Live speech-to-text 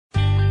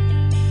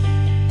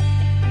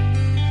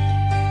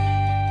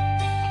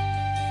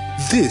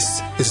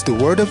This is the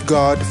Word of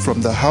God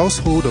from the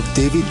Household of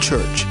David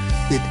Church.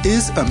 It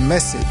is a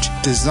message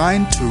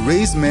designed to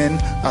raise men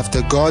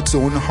after God's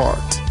own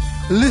heart.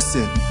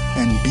 Listen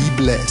and be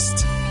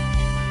blessed.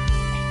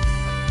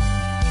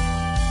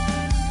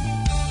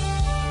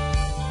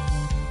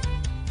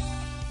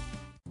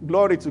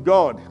 Glory to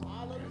God.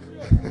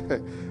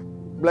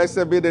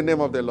 Blessed be the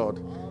name of the Lord.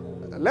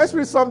 Let's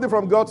read something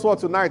from God's Word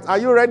tonight. Are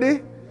you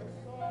ready?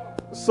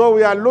 So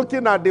we are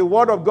looking at the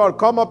Word of God.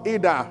 Come up,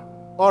 Ida.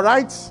 All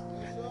right?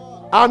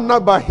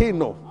 Anna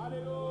Bahino.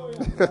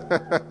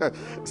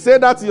 Say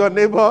that to your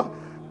neighbor.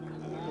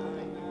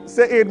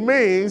 Say it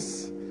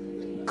means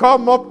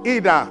come up,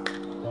 Ida.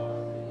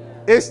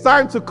 It's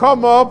time to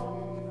come up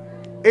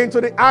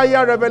into the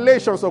higher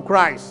revelations of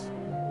Christ.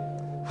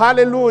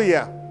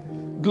 Hallelujah.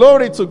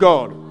 Glory to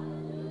God.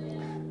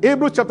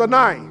 Hebrews chapter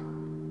 9.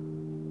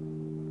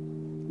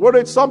 We'll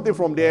read something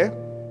from there.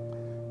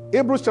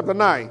 Hebrews chapter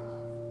 9.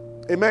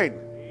 Amen.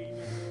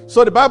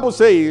 So the Bible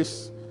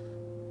says,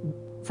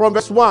 from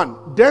verse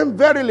 1, then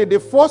verily the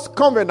first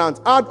covenant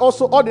had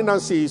also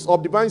ordinances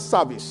of divine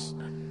service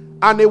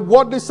and a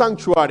worldly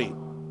sanctuary.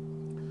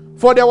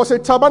 For there was a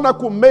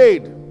tabernacle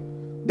made,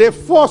 the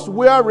first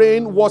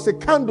wherein was a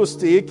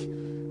candlestick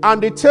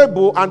and the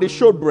table and the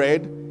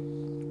showbread,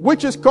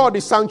 which is called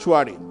the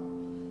sanctuary.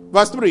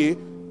 Verse 3,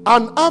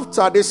 and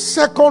after the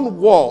second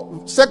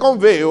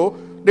veil,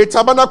 the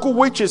tabernacle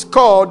which is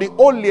called the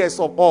holiest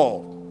of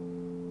all.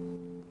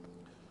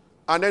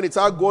 And then it's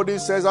how golden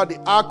says that the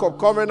ark of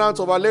covenant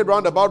overlaid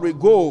round about with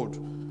gold.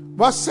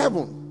 Verse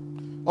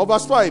 7 of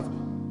verse 5.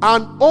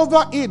 And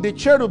over it the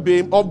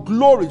cherubim of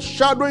glory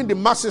shadowing the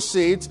mercy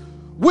seat,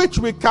 which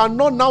we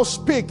cannot now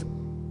speak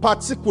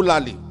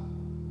particularly.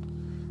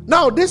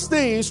 Now these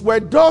things were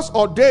thus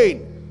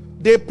ordained.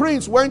 The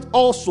prince went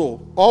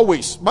also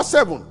always. Verse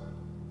 7.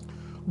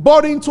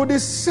 But into the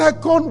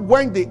second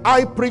went the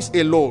high priest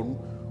alone,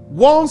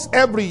 once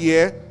every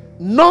year,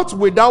 not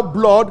without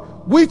blood,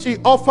 which he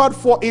offered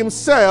for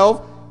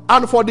himself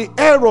and for the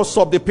errors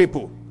of the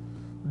people.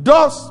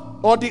 Thus,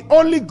 or the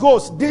Holy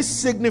Ghost, this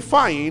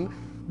signifying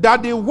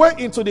that the way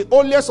into the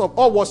holiest of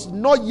all was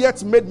not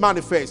yet made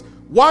manifest,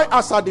 why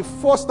as at the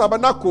first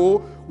tabernacle,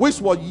 which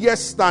was yet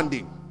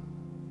standing.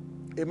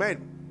 Amen.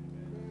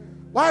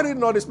 Why are you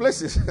reading all these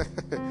places?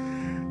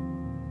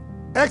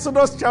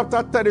 Exodus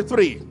chapter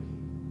 33.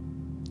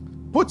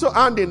 Put your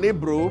hand in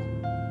Hebrew.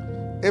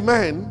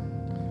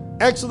 Amen.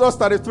 Exodus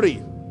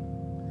 33.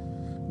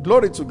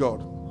 Glory to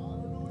God.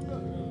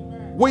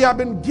 We have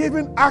been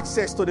given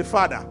access to the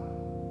Father.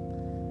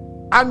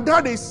 And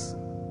that is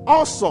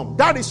awesome.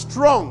 That is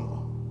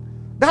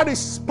strong. That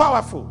is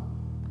powerful.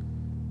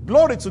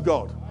 Glory to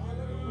God.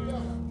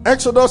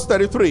 Exodus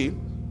 33.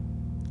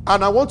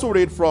 And I want to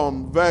read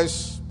from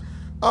verse,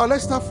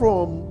 let's start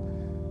from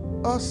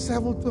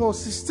 17 or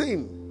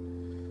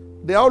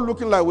 16. They are all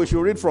looking like we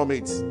should read from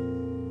it.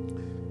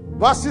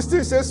 Verse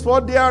 16 says, for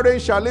therein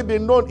shall it be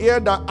known here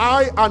that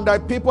I and thy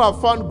people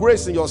have found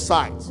grace in your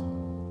sight.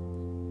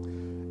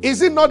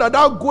 Is it not that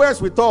thou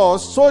goest with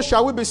us, so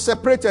shall we be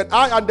separated,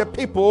 I and the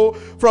people,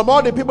 from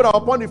all the people that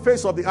are upon the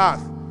face of the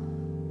earth?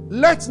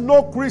 Let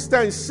no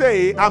Christian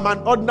say, I'm an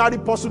ordinary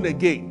person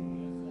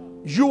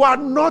again. You are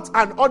not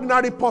an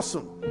ordinary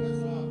person.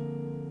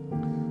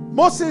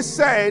 Moses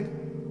said,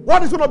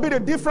 what is going to be the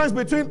difference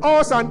between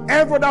us and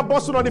every other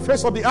person on the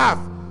face of the earth?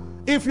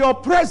 If your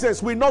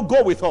presence will not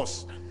go with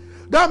us.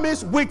 That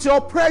means with your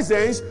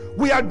presence,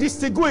 we are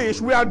distinguished,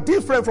 we are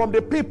different from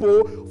the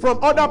people,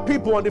 from other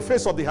people on the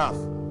face of the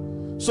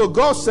earth. So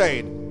God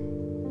said,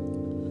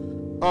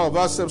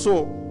 verse 7,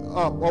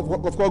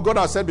 of course God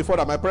has said before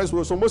that my presence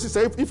will. So Moses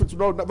said, if it's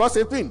not, verse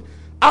 18,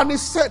 and he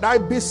said, I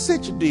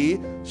beseech thee,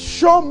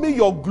 show me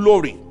your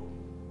glory.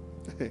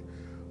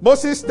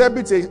 Moses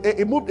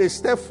he moved a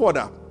step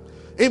further.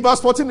 In verse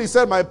 14, he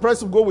said, my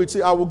presence will go with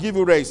you, I will give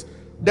you rest.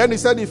 Then he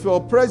said, if your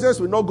presence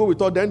will not go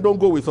with us, then don't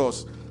go with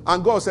us.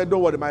 And God said,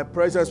 don't worry, my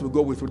presence will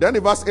go with you. Then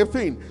in verse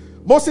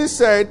 18, Moses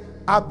said,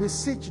 I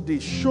beseech thee,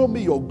 show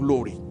me your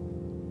glory.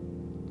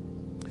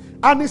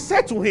 And he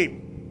said to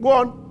him, go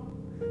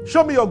on,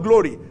 show me your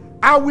glory.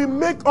 I will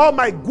make all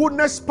my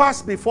goodness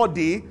pass before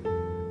thee.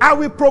 I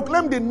will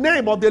proclaim the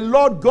name of the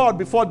Lord God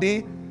before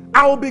thee.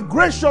 I will be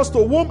gracious to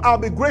whom I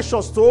will be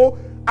gracious to.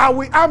 I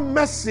will have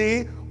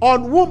mercy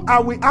on whom I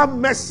will have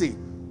mercy.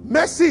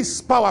 Mercy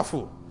is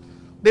powerful.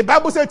 The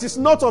Bible says it is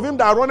not of him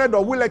that runneth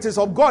or willeth, it is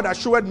of God that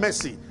showeth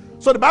mercy.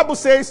 So the Bible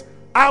says,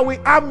 I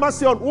will have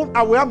mercy on whom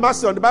I will have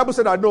mercy on. The Bible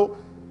said, I know.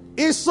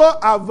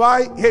 Esau have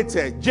I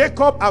hated,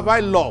 Jacob have I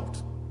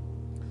loved.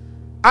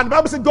 And the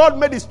Bible said God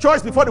made his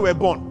choice before they were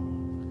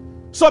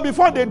born. So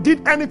before they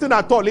did anything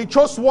at all, he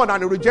chose one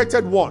and he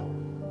rejected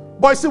one.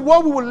 But you see,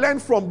 what we will learn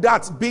from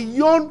that,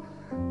 beyond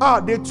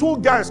the two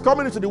guys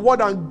coming into the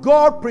world and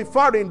God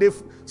preferring the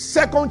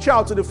second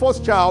child to the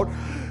first child,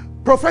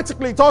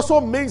 prophetically it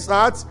also means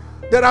that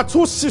there are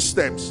two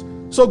systems.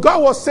 So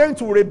God was saying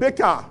to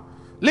Rebekah,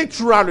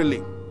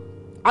 literally,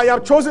 I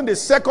have chosen the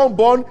second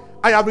born,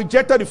 I have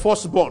rejected the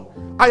firstborn.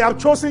 I have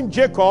chosen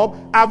Jacob,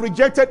 I have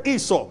rejected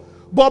Esau.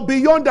 But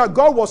beyond that,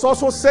 God was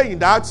also saying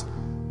that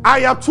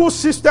I have two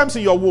systems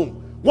in your womb.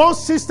 One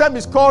system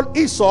is called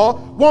Esau.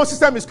 One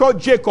system is called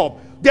Jacob.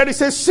 There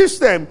is a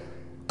system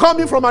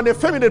coming from an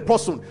effeminate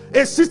person.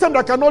 A system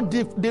that cannot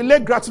delay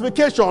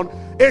gratification.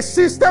 A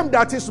system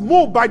that is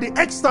moved by the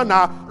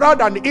external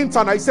rather than the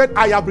internal. He said,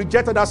 I have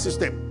rejected that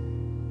system.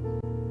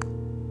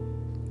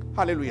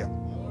 Hallelujah.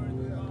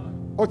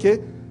 Okay.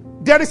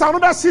 There is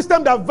another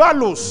system that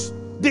values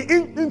the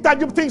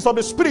intangible things of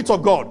the Spirit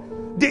of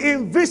God. The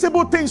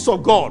invisible things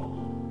of God.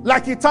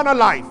 Like eternal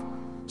life.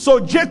 So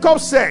Jacob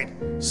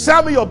said,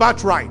 sell me your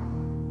birthright.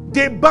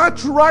 The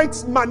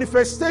birthright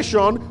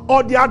manifestation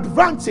or the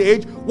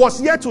advantage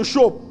was yet to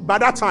show by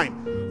that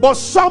time. But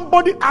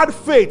somebody had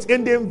faith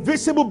in the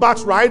invisible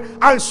birthright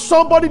and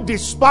somebody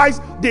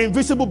despised the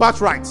invisible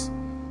birthright.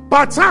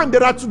 By time,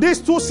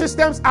 these two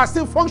systems are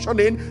still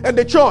functioning in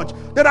the church.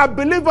 There are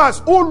believers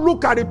who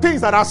look at the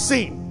things that are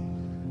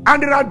seen.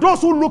 And there are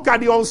those who look at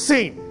the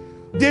unseen.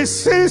 The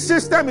seen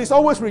system is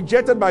always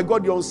rejected by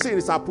God. The unseen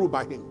is approved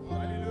by Him.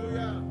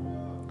 Hallelujah.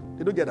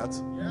 Did you get that?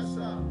 Yes,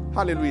 sir.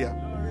 Hallelujah.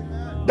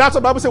 Amen. That's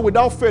what the Bible says.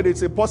 Without faith,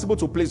 it's impossible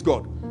to please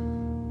God.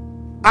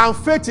 And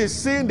faith is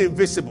seeing the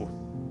invisible.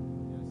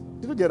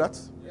 Did you get that?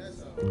 Yes,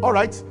 sir. All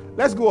right.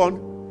 Let's go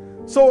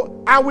on.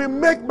 So, I will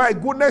make my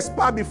goodness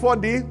pass before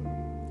thee,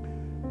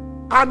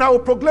 and I will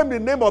proclaim the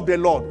name of the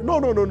Lord. No.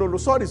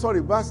 Sorry.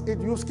 Verse 8.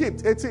 You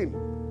skipped 18.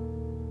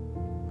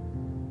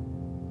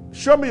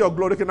 Show me your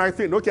glory. Okay,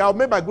 19. Okay, I'll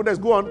make my goodness.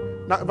 Go on.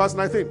 Verse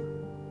 19.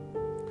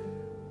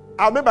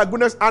 I'll make my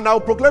goodness and I'll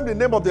proclaim the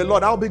name of the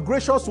Lord. I'll be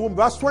gracious to whom.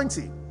 Verse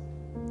 20.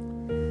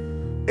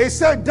 It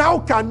said, thou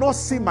cannot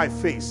see my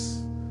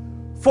face,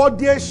 for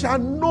there shall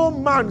no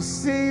man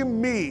see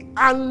me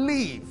and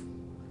live.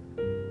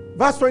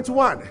 Verse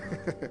 21.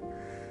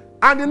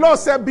 And the Lord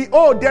said,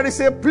 behold, there is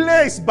a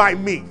place by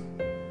me,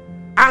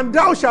 and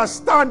thou shalt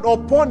stand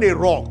upon a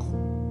rock.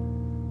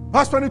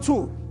 Verse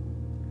 22.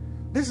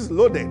 This is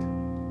loaded.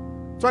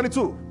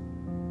 22.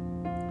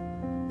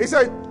 He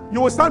said,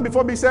 you will stand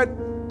before me, he said,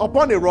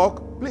 upon a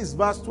rock. Please,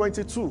 verse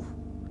 22.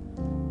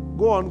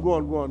 Go on.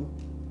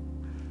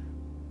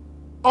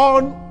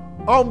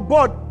 On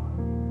board.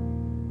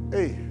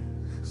 Hey,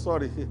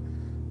 sorry.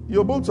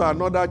 You're moved to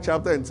another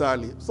chapter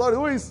entirely. Sorry,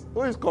 who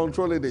is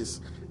controlling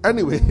this?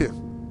 Anyway.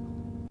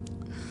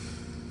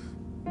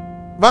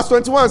 Verse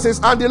 21 says,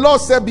 and the Lord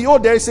said,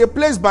 behold, there is a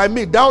place by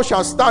me, thou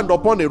shalt stand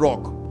upon a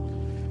rock.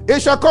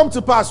 It shall come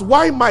to pass,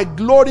 while my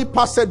glory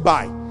passeth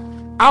by,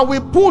 I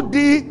will put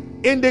thee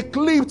in the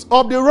cleft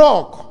of the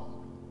rock,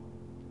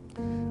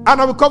 and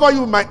I will cover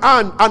you with my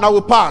hand, and I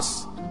will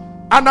pass.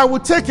 And I will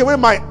take away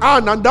my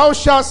hand, and thou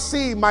shalt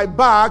see my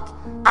back,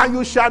 and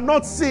you shall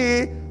not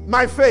see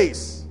my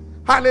face.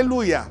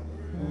 Hallelujah.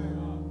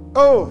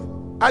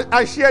 Oh,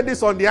 I shared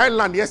this on the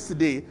island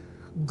yesterday.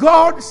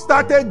 God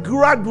started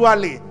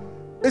gradually.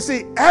 You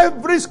see,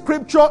 every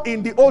scripture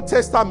in the Old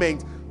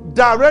Testament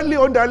directly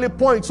or indirectly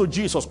points to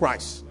Jesus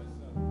Christ.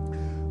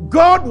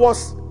 God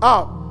was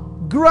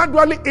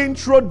gradually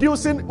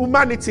introducing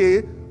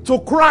humanity to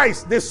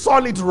Christ, the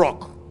solid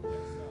rock.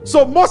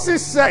 So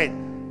Moses said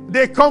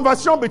the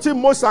conversation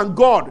between Moses and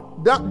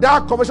God,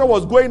 that conversation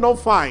was going on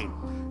fine.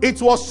 It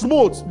was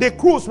smooth. The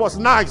cruise was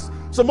nice.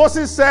 So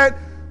Moses said,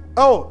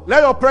 oh,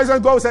 let your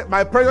presence go. He said,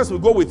 my presence will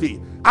go with thee.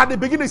 At the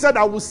beginning, he said,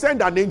 I will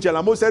send an angel.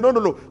 And Moses said,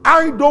 no.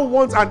 I don't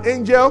want an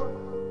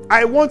angel.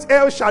 I want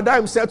El Shaddai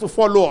himself to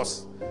follow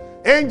us.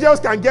 Angels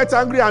can get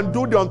angry and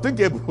do the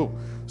unthinkable.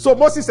 So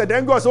Moses said,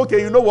 then God said,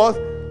 okay, you know what?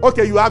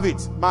 Okay, you have it.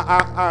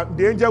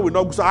 The angel will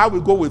not go, so I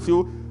will go with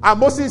you. And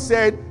Moses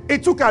said, he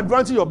took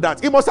advantage of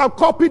that. He must have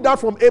copied that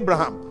from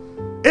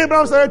Abraham.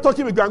 Abraham started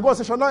talking with God. And God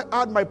said, shall I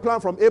add my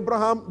plan from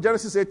Abraham?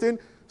 Genesis 18,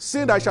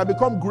 seeing that I shall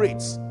become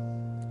great.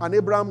 And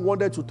Abraham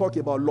wanted to talk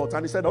about Lot.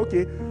 And he said,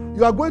 okay,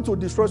 you are going to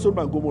destroy Sodom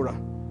and Gomorrah.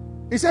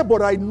 He said,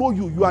 but I know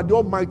you. You are the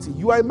Almighty.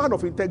 You are a man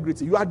of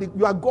integrity. You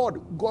are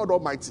God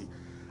Almighty.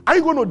 Are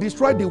you going to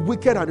destroy the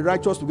wicked and the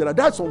righteous together?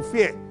 That's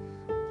unfair.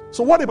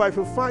 So what if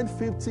you find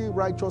 50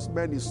 righteous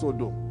men in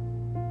Sodom?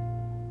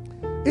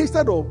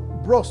 Instead of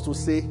bros to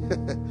say,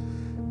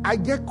 I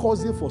get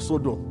cousin for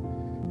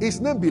Sodom.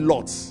 His name be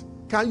Lot.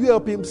 Can you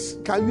help him?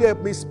 Can you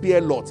help me spare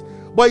Lot?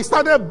 But he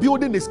started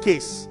building his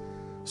case.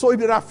 So if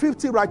there are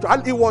 50 righteous,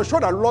 and it was sure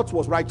that Lot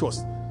was righteous.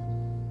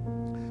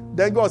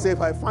 Then God said,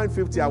 if I find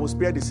 50, I will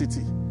spare the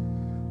city.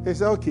 He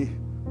said, okay,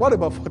 what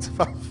about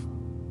 45?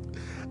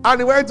 And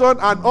he went on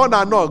and on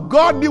and on.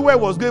 God knew where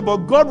he was going, but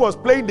God was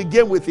playing the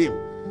game with him.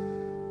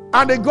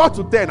 And they got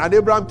to 10, and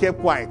Abraham kept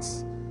quiet.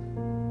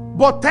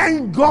 But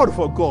thank God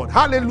for God.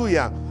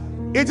 Hallelujah.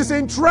 It is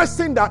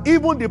interesting that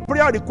even the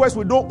prayer request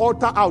we don't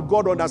utter out,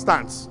 God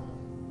understands.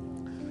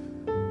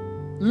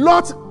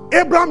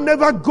 Abraham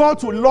never got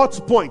to Lot's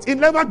point. He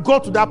never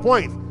got to that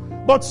point.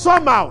 But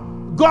somehow,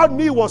 God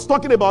knew he was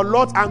talking about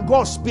Lot, and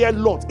God spared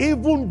Lot,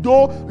 even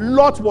though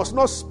Lot was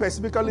not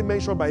specifically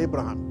mentioned by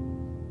Abraham.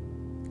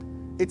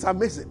 It's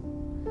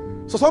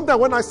amazing. So sometimes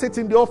when I sit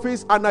in the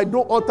office and I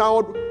don't utter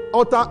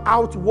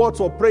out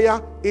words of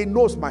prayer, he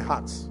knows my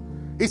heart.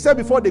 He said,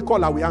 before they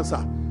call, I will answer.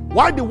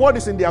 While the word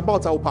is in their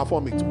mouth, I will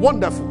perform it.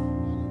 Wonderful.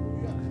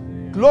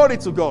 Glory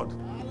to God.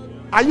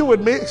 Are you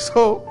with me?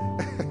 So,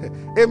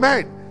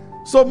 amen.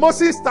 So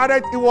Moses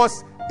started, he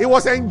was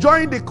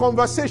enjoying the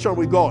conversation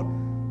with God.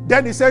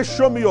 Then he said,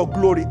 show me your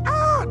glory.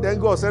 Then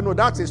God said, no,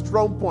 that's a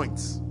strong point.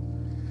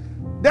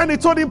 Then he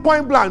told him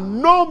point blank,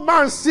 no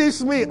man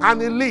sees me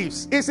and he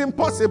lives. It's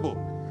impossible.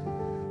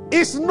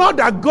 It's not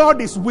that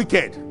God is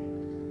wicked.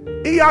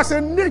 He has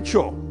a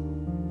nature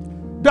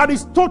that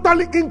is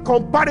totally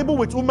incompatible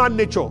with human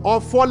nature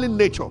or fallen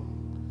nature.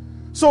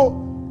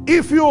 So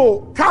if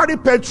you carry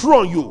petrol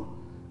on you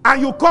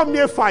and you come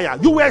near fire,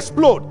 you will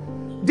explode.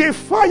 The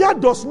fire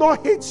does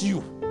not hit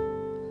you.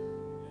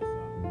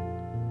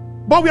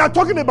 But we are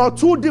talking about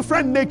two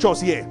different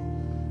natures here.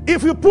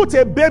 If you put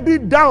a baby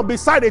down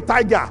beside a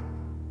tiger,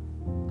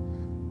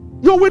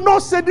 you will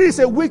not say this is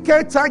a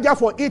wicked tiger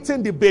for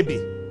eating the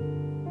baby.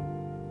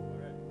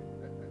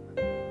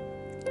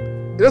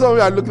 That's what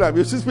we are looking at.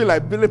 You see me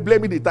like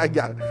blaming the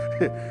tiger.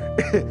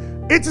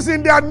 It is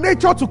in their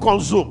nature to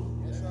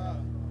consume. Yes,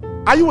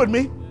 are you with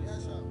me?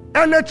 Yes,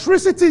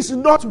 electricity is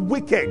not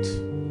wicked.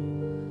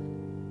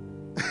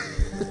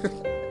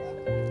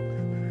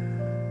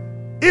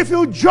 If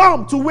you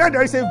jump to where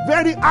there is a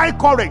very high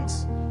current,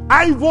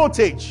 high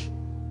voltage,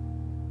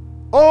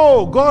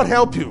 oh, God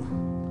help you.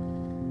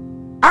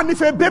 And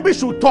if a baby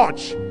should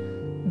touch,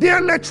 the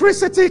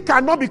electricity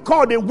cannot be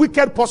called a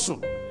wicked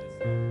person.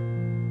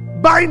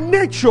 By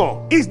nature,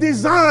 is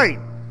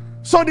designed.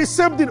 So the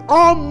same thing,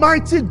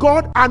 Almighty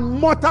God and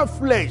mortal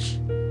flesh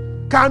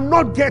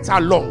cannot get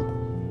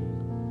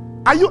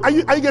along. Are you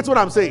getting what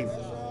I'm saying?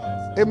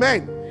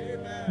 Amen.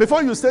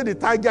 Before you say the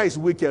tiger is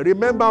wicked,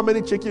 remember how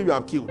many chickens you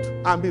have killed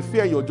and be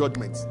fair in your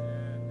judgment.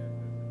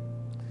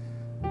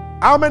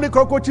 How many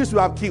cockroaches you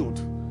have killed.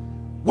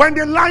 When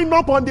they line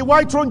up on the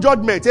white throne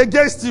judgment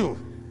against you,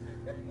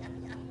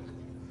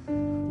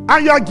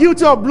 and you are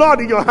guilty of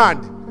blood in your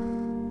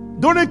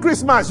hand. During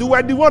Christmas, you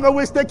were the one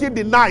always taking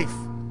the knife.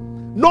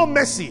 No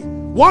mercy.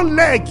 One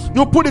leg,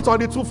 you put it on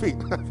the 2 feet.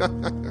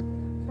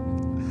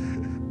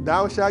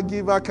 Thou shalt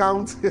give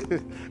account.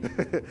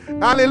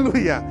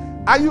 Hallelujah.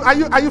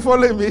 Are you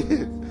following me?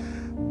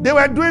 They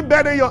were doing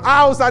better in your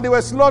house and they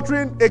were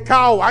slaughtering a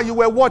cow and you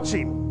were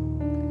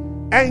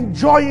watching,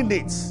 enjoying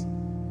it.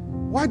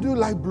 Why do you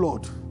like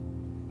blood?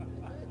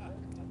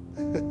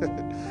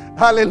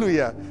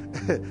 Hallelujah.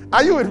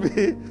 Are you with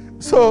me?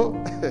 So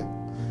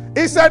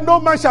he said, no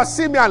man shall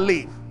see me and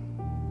live.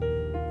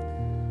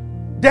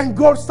 Then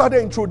God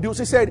started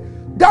introducing. He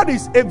said, that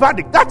is a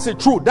verdict. That's a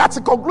truth. That's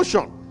a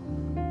conclusion.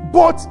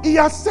 But he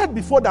has said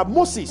before that,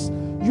 Moses,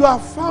 you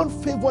have found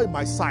favor in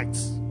my sight.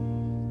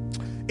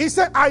 He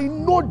said, I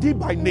know thee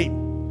by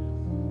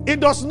name. It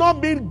does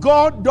not mean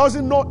God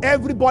doesn't know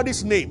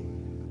everybody's name.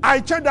 I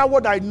check that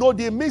word I know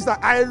thee means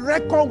that I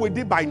reckon with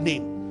thee by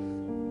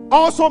name.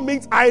 Also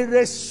means I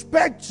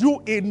respect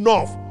you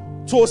enough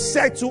to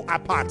set you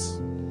apart.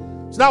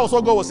 So that was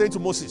what God was saying to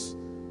Moses.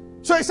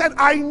 So he said,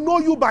 I know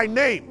you by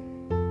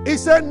name. He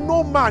said,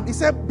 no man. He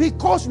said,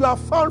 because you have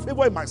found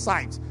favor in my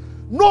sight.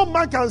 No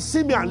man can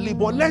see me and live,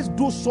 but let's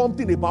do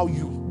something about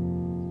you.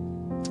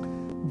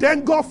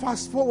 Then God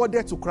fast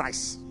forwarded to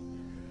Christ.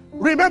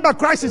 Remember,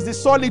 Christ is the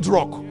solid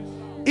rock.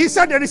 He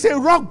said there is a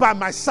rock by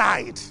my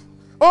side.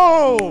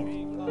 Oh,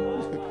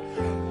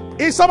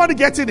 is somebody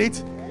getting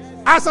it?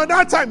 As at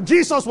that time,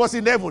 Jesus was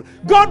in heaven.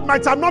 God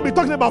might have not been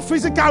talking about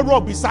physical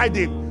rock beside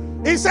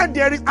him. He said,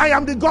 I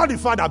am the God the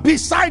Father.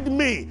 Beside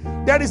me,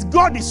 there is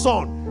God the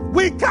Son.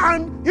 We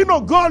can,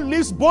 God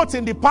lives both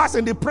in the past,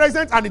 in the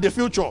present, and in the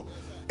future.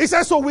 He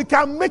says, so we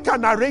can make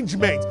an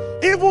arrangement.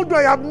 Even though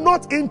I have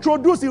not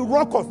introduced the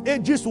rock of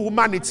ages to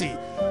humanity,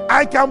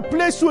 I can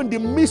place you in the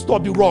midst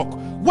of the rock.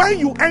 When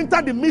you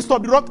enter the midst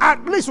of the rock,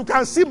 at least you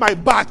can see my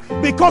back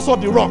because of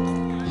the rock.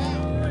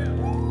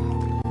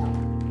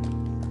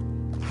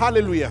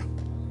 Hallelujah.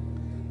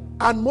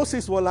 And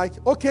Moses was like,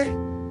 okay.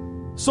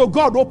 So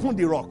God opened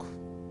the rock.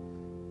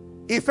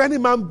 If any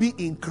man be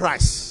in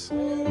Christ.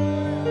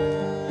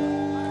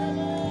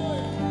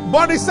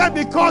 But he said,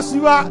 because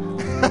you are...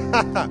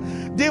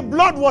 the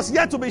blood was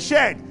yet to be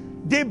shed.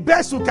 The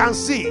best you can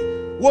see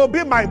will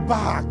be my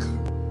back.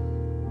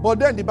 But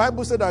then the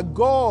Bible said that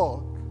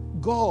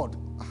God,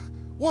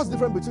 what's the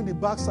difference between the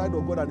back side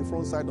of God and the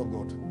front side of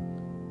God?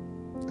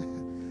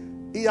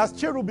 He has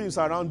cherubims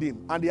around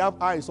him and they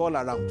have eyes all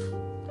around.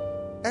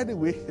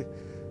 Anyway,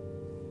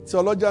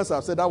 theologians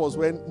have said that was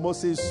when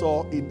Moses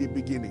saw in the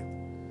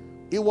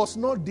beginning. He was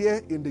not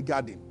there in the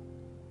garden.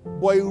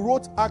 But he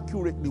wrote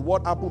accurately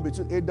what happened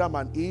between Adam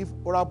and Eve,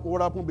 what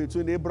happened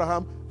between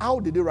Abraham. How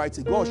did he write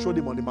it? God showed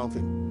him on the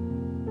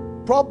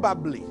mountain.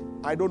 Probably,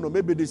 I don't know,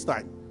 maybe this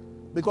time.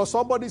 Because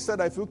somebody said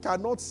that if you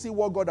cannot see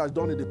what God has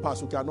done in the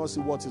past, you cannot see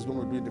what he's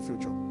going to do in the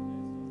future.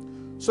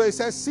 So he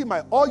says, see,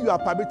 all you are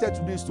permitted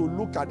to do is to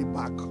look at the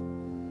back.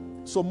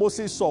 So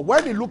Moses saw.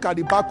 When he looked at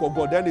the back of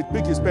God, then he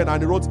picked his pen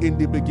and he wrote in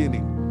the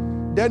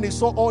beginning. Then he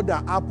saw all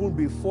that happened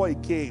before he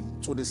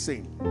came to the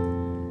scene.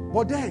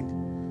 But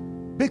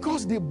then,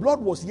 because the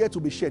blood was yet to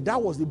be shed,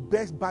 that was the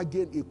best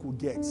bargain he could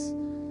get.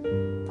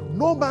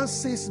 No man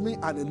sees me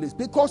and he lives.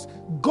 Because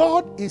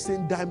God is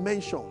in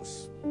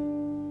dimensions.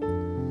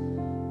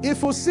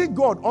 If you see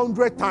God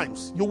 100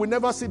 times, you will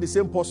never see the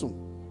same person.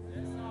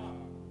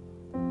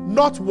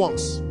 Not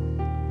once.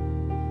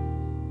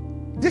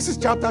 This is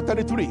chapter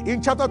 33.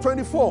 In chapter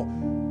 24,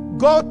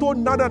 God told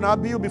Nadab and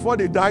Abihu before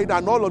they died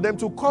and all of them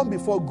to come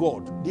before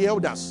God, the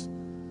elders.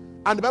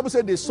 And the Bible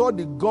said they saw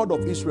the God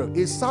of Israel.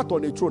 He sat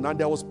on a throne and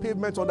there was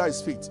pavement under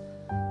his feet.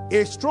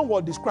 A throne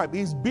was described.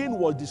 His being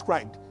was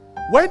described.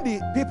 When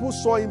the people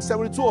saw him,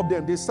 72 of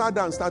them, they sat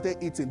down and started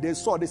eating. They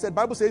said,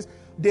 Bible says,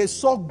 they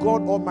saw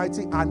God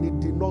Almighty and he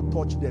did not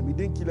touch them. He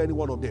didn't kill any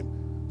one of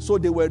them. So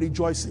they were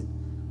rejoicing.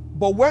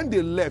 But when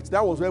they left,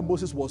 that was when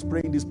Moses was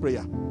praying this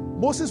prayer.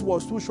 Moses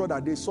was too sure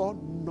that they saw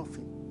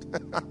nothing.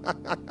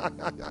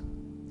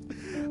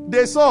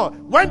 They saw,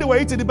 when they were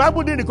eating, the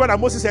Bible didn't record that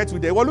Moses ate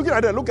with them. Well, looking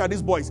at them, look at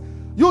these boys.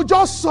 You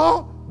just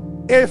saw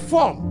a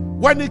form.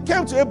 When he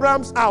came to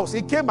Abraham's house,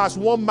 he came as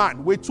one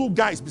man with two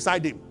guys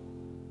beside him.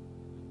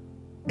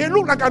 It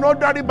looked like an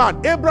ordinary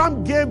man.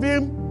 Abraham gave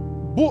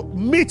him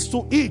meat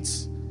to eat,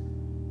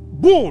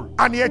 bull,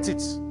 and he ate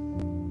it.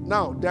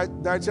 Now,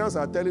 their chance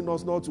are telling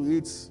us not to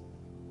eat.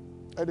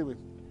 Anyway.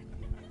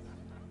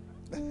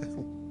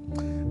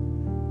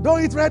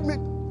 Don't eat red meat.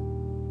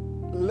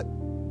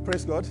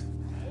 Praise God.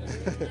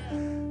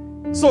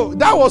 So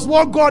that was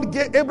what God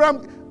gave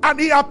Abraham, and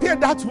he appeared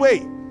that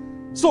way.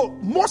 So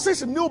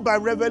Moses knew by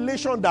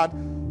revelation that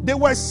they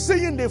were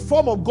seeing the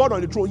form of God on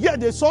the throne. Yeah,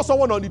 they saw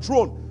someone on the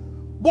throne.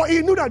 But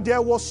he knew that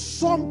there was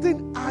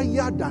something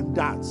higher than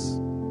that.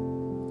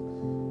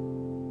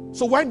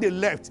 So when they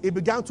left, he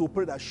began to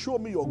pray that, show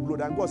me your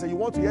glory. And God said, you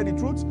want to hear the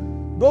truth?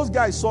 Those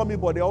guys saw me,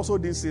 but they also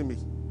didn't see me.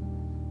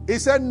 He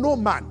said, no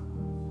man.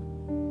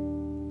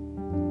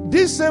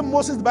 This same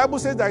Moses, the Bible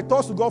says that he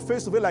talks to God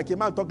face to face like a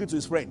man talking to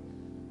his friend.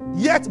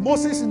 Yet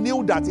Moses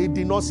knew that he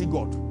did not see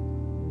God.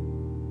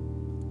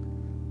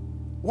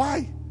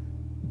 Why?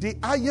 The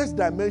highest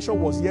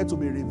dimension was yet to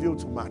be revealed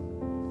to man.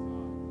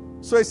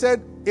 So he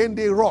said, in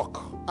the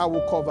rock, I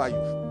will cover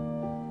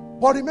you.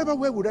 But remember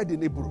where we read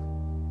in Hebrew.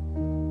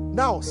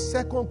 Now,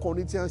 2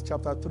 Corinthians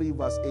chapter 3,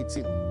 verse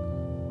 18.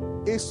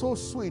 It's so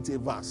sweet a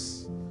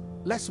verse.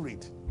 Let's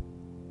read.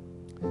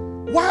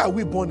 Why are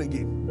we born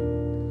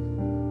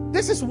again?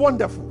 This is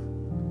wonderful.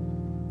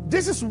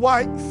 This is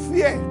why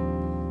fear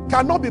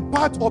cannot be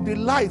part of the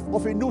life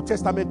of a New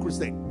Testament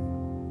Christian.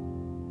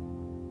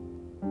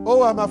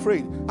 Oh, I'm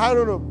afraid. I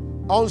don't know.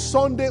 On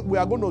Sunday, we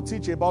are going to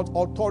teach about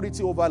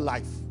authority over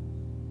life.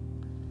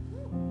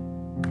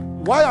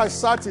 Why I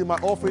sat in my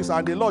office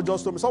and the Lord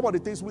just told me some of the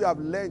things we have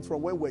learned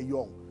from when we're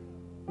young.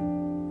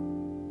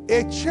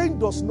 A change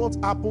does not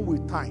happen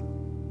with time.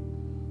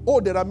 Oh,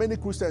 there are many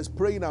Christians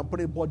praying and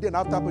praying, but then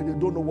after praying, they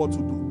don't know what to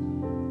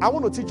do. I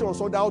want to teach you on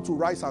Sunday how to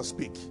rise and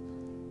speak.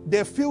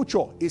 The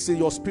future is in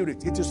your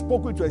spirit. It is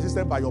spoken to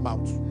existence by your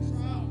mouth.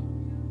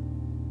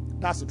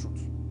 That's the truth.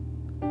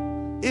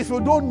 If you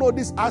don't know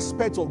this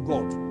aspect of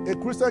God, a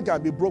Christian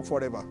can be broke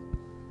forever.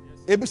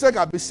 A Christian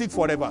can be sick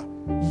forever.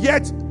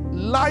 Yet,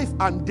 life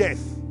and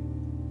death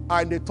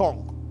are in the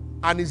tongue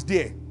and is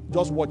there,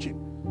 just watching.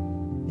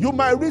 You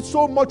might read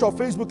so much of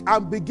Facebook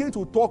and begin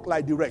to talk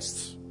like the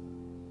rest.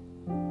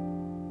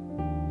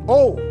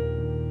 Oh,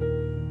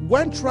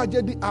 when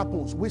tragedy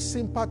happens, we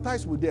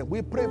sympathize with them,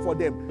 we pray for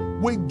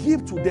them, we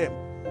give to them.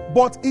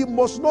 But it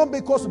must not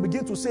make us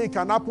begin to say it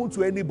can happen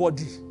to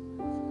anybody.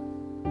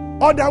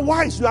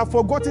 Otherwise, you have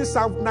forgotten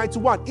Psalm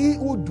 91. He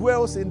who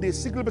dwells in the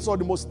secret place of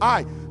the Most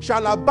High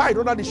shall abide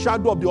under the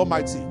shadow of the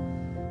Almighty.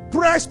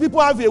 Press people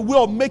have a way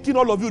of making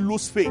all of you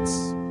lose faith.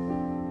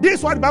 This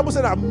is why the Bible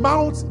said that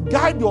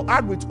guide your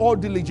heart with all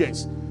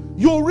diligence.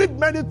 You read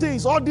many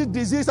things, all this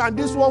disease and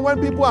this one, when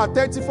people are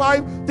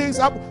 35, things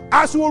happen.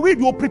 As you read,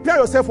 you prepare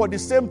yourself for the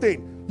same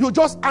thing. You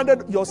just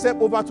handed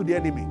yourself over to the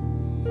enemy.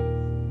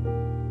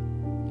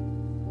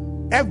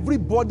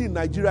 Everybody in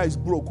Nigeria is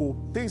broke. Oh.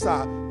 Things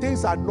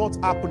are not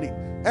happening.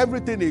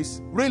 Everything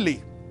is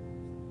really.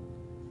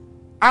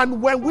 And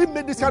when we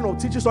make this kind of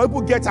teaching, some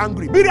people get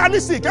angry. Be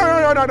realistic.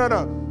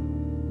 No.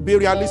 Be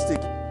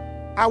realistic.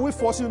 Are we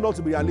forcing you not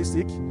to be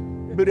realistic?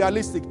 Be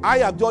realistic. I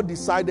have just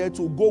decided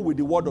to go with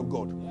the word of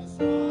God.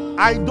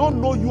 I don't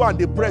know you and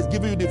the press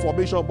giving you the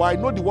information, but I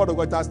know the word of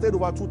God. It has stayed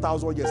over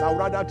 2,000 years. I would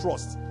rather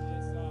trust.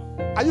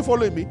 Are you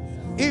following me?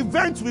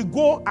 Events will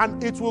go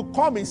and it will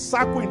come in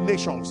circle in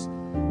nations.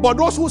 But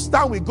those who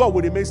stand with God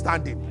will remain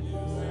standing.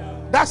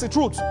 That's the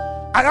truth.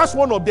 I asked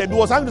one of them. He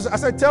was angry. I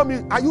said, tell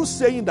me, are you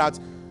saying that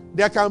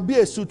there can be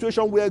a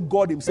situation where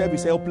God himself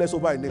is helpless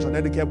over a nation?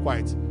 Then they kept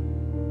quiet.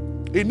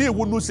 He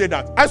wouldn't say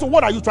that. I said,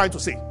 what are you trying to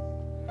say?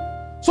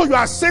 So you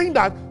are saying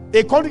that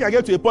a country can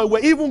get to a point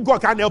where even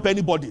God can't help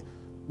anybody.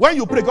 When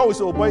you pray, God will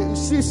say, oh boy,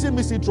 see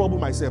me see trouble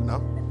myself now.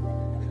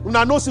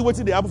 Now no see what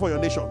they happen for your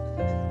nation.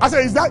 I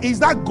said, is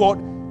that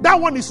God? That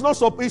one is not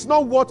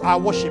what I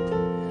worship.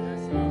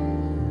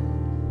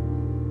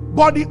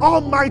 But the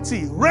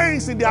Almighty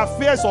reigns in the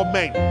affairs of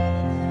men.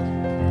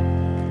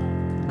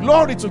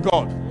 Glory to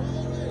God.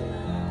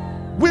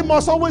 We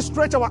must always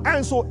stretch our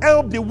hands to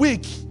help the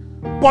weak,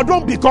 but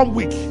don't become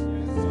weak.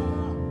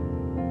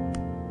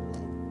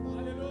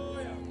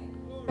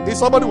 Is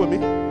somebody with me?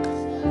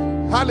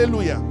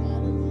 Hallelujah.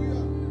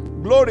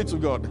 Glory to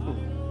God.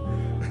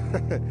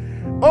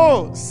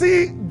 Oh,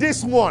 see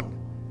this one.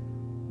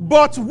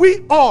 But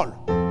we all,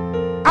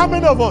 how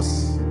many of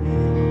us?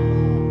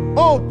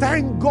 Oh,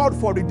 thank God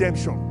for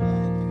redemption.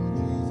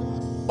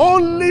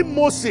 Only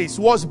Moses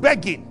was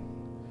begging.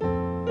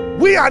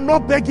 We are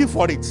not begging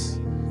for it.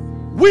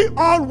 We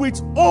all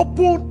with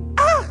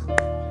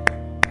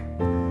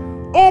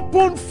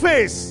open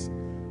face,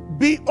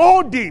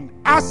 beholding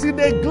as in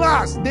a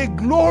glass the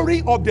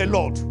glory of the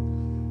Lord.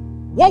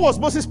 What was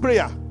Moses'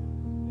 prayer?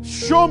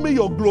 Show me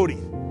your glory.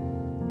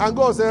 And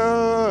God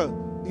said,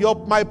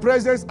 my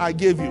presence I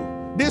gave you.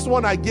 This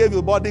one I gave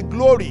you, but the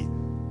glory.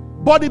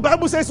 But the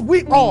Bible says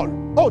we all.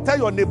 Oh, tell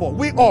your neighbor,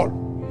 we all.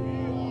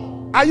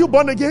 Are you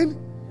born again?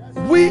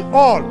 We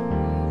all.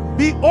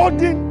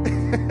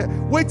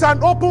 Beholding with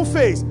an open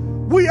face,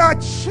 we are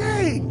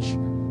changed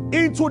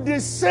into the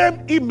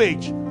same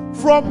image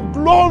from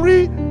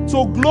glory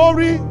to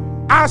glory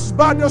as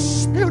by the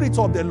Spirit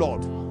of the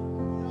Lord.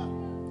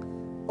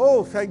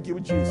 Oh, thank you,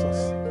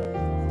 Jesus.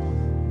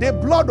 The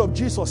blood of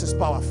Jesus is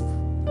powerful.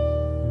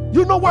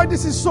 You know why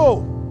this is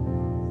so?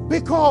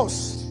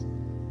 Because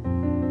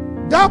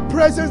that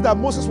presence that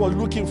Moses was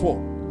looking for,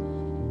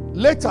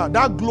 later,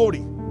 that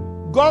glory,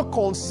 God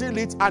concealed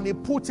it and he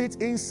put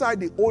it inside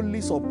the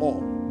holiest of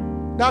all.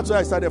 That's where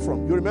I started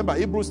from. You remember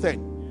Hebrews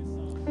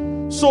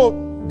 10. So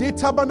the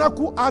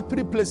tabernacle had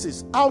 3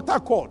 places. Outer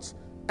court,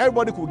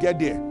 everybody could get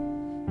there.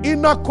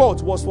 Inner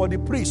court was for the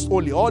priests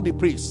only, all the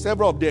priests,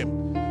 several of them.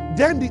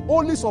 Then the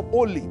holiest of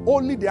holy,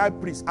 only the high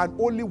priest, and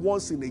only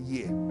once in a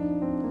year.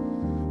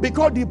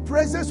 Because the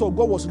presence of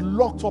God was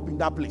locked up in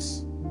that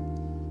place.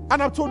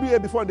 And I've told you here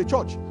before in the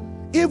church,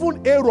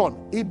 even Aaron,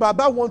 if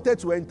Baba wanted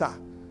to enter,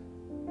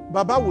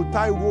 Baba would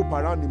tie rope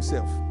around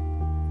himself.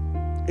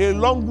 A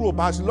long rope,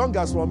 as long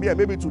as from here,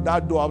 maybe to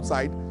that door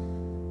outside.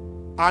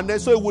 And then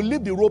so he will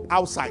leave the rope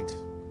outside.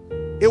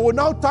 He will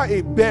now tie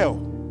a bell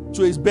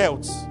to his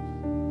belt.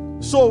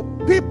 So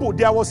people,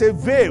 there was a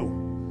veil.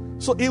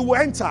 So he will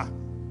enter.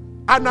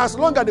 And as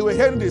long as they were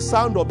hearing the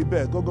sound of the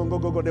bell, go, go, go,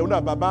 go, go, they will know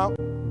Baba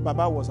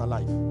was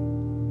alive.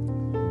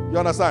 You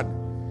understand?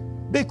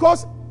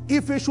 Because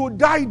if he should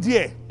die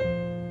there,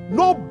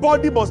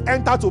 nobody must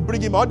enter to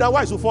bring him,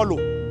 otherwise he will follow.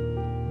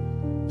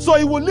 So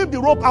he will leave the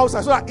rope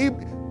outside so that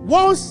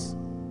once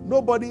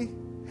nobody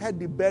heard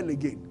the bell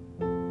again,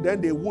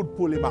 then they would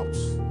pull him out.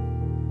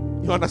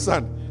 You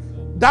understand?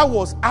 That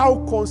was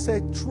how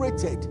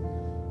concentrated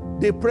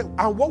they prayed.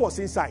 And what was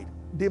inside?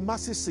 The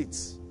mercy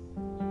seats.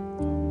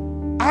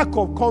 Ark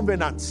of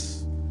Covenant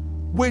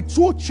with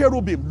 2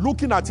 cherubim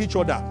looking at each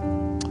other.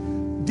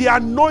 The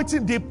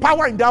anointing, the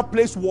power in that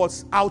place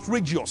was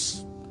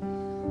outrageous.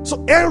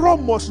 So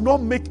Aaron must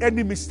not make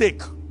any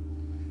mistake.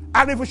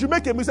 And if he should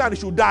make a mistake and he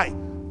should die,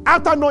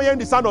 after not hearing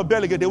the sound of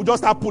bell again, they will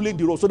just start pulling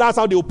the rope. So that's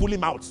how they will pull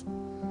him out.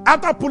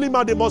 After pulling him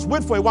out, they must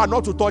wait for a while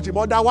not to touch him,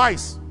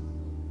 otherwise.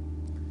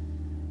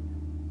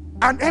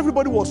 And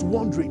everybody was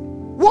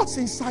wondering, what's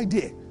inside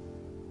there?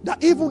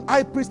 That even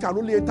high priest can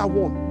only enter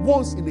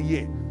once in a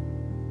year.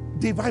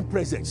 Divine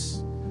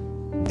presence.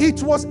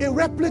 It was a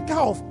replica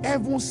of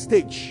heaven's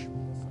stage.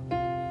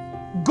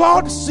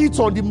 God sits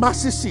on the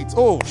mercy seat.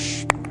 The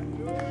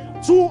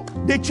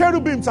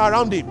cherubims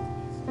around him.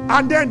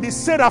 And then the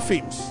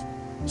seraphims.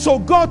 So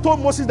God told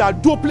Moses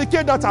that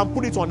duplicate that and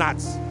put it on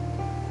earth.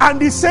 And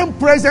the same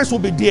presence will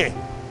be there.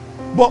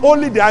 But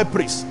only the high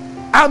priest.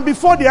 And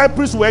before the high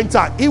priest will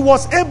enter, he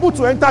was able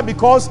to enter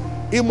because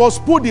he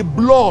must put the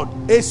blood,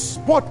 a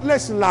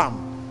spotless lamb,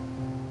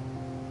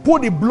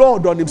 put the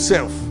blood on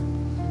himself.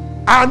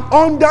 And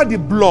under the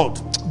blood,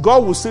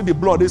 God will see the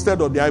blood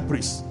instead of the high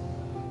priest.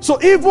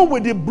 So even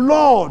with the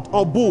blood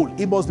of bull,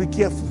 he must be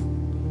careful.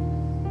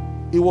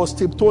 He was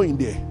tiptoeing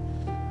there.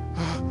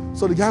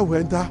 So the guy will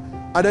enter,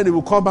 and then he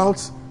will come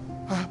out.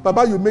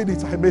 Baba, you made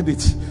it. I made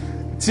it.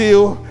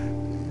 Till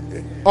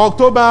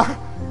October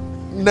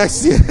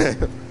next year.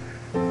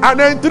 And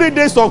then 3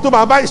 days to October,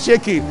 Baba is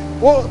shaking.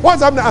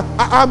 What's happening?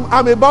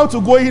 I'm about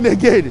to go in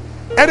again.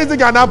 Anything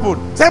can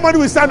happen. Somebody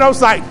will stand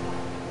outside.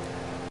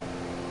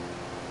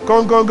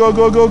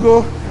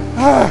 Go.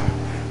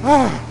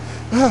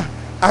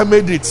 I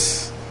made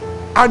it.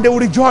 And they will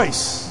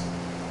rejoice.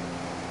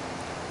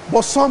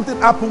 But something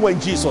happened when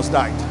Jesus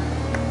died.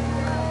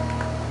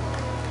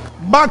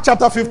 Mark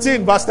chapter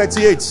 15, verse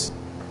 38.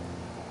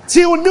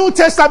 Till New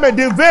Testament,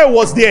 the veil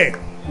was there.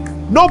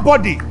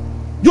 Nobody.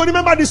 You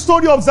remember the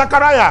story of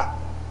Zechariah?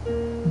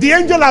 The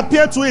angel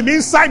appeared to him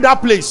inside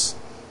that place.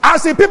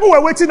 As the people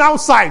were waiting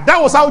outside,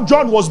 that was how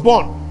John was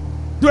born.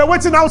 They were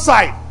waiting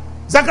outside.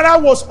 Zechariah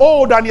was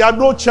old and he had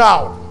no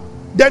child.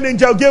 Then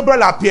angel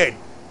Gabriel appeared.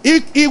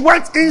 He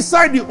went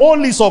inside the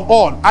holiest of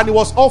all and he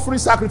was offering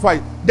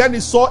sacrifice. Then he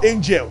saw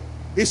angel.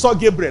 He saw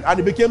Gabriel and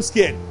he became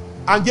scared.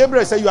 And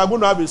Gabriel said, you are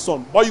going to have a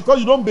son. But because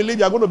you don't believe,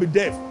 you are going to be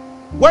deaf.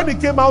 When he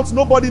came out,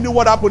 nobody knew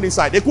what happened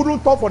inside. They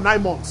couldn't talk for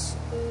 9 months.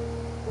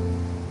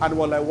 And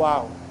we're like,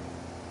 wow.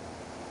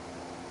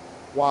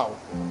 Wow.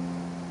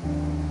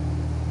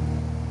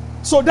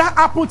 So that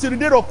happened to the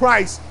day of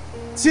Christ.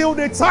 Till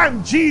the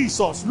time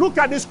Jesus, look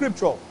at this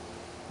scripture.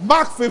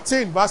 Mark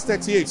 15, verse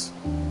 38.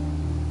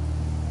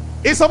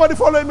 Is somebody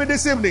following me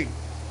this evening?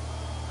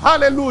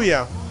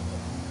 Hallelujah.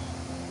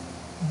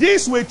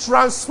 This will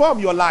transform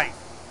your life.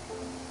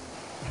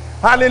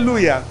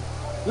 Hallelujah.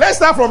 Let's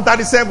start from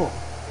 37.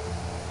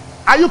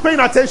 Are you paying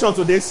attention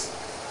to this?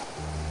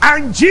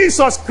 And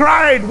Jesus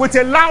cried with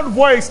a loud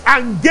voice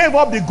and gave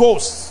up the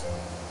ghost.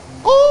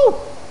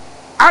 Oh!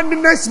 And the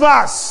next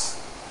verse.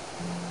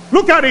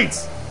 Look at it.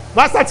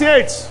 Verse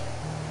 38.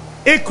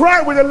 He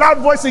cried with a loud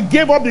voice, he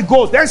gave up the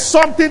ghost. Then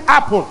something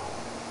happened.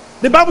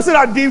 The Bible said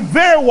that the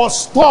veil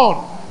was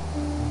torn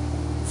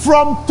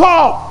from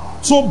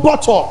top to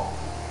bottom.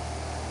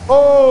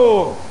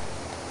 Oh,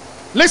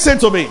 listen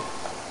to me.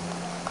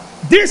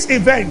 This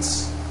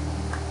event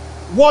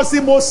was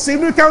the most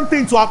significant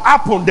thing to have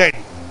happened then.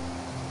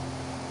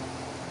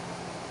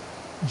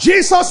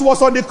 Jesus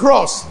was on the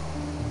cross.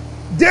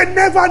 They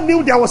never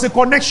knew there was a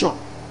connection.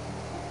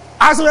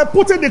 As they were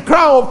putting the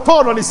crown of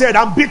thorn on his head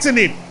and beating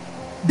him,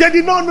 they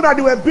did not know that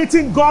they were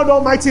beating God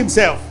Almighty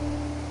himself.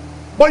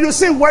 But you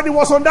see, when he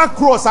was on that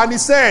cross and he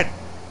said,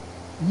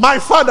 my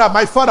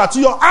father, to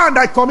your hand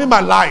I commit my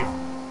life.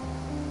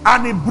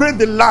 And he breathed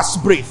the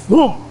last breath.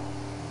 Boom.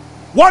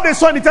 What they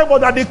saw in the temple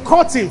was that the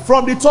curtain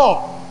from the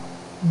top,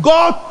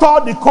 God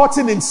tore the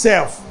curtain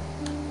himself.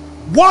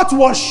 What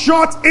was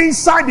shut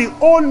inside the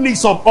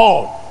holiest of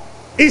all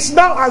is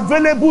now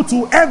available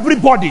to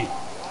everybody.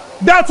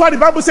 That's why the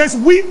Bible says,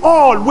 we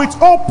all with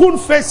open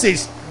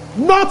faces,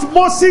 not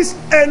Moses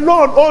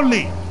alone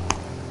only.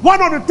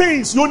 One of the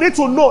things you need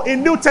to know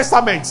in New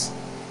Testament,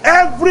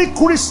 every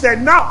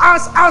Christian now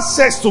has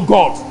access to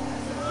God.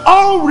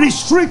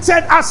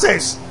 Unrestricted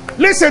access.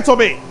 Listen to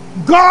me.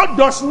 God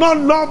does not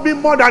love me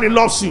more than he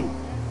loves you.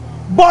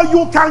 But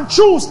you can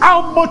choose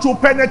how much you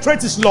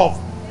penetrate his love.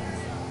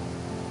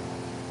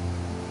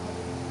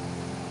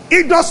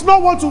 He does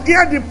not want to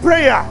hear the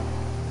prayer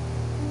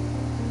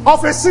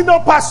of a senior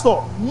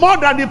pastor more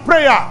than the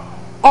prayer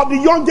of the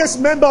youngest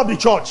member of the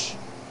church.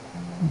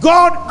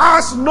 God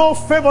has no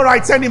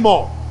favorites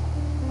anymore.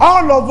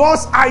 All of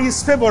us are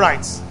his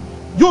favorites.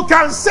 You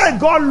can say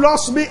God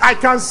loves me. I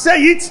can say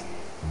it.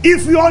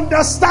 If you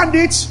understand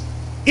it,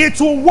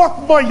 it will work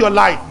more in your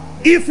life.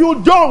 If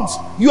you don't,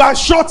 you are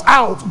shut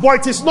out.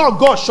 But it is not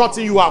God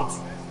shutting you out.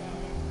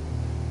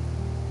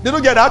 Did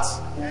you get that?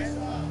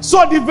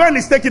 So the veil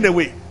is taken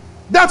away.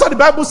 That's what the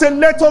Bible says.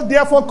 Let us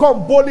therefore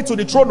come boldly to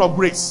the throne of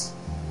grace.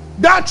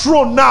 That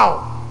throne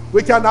now,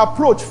 we can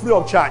approach free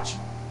of charge.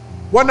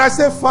 When I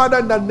say, Father,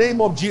 in the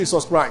name of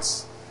Jesus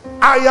Christ,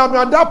 I am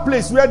at that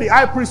place where the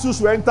high priest used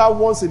to enter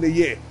once in a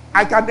year.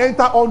 I can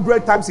enter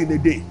 100 times in a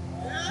day.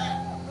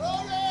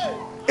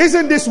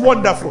 Isn't this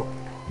wonderful?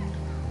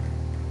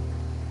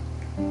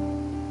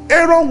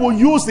 Aaron will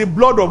use the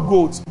blood of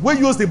goats. We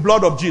use the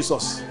blood of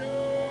Jesus.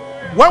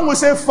 When we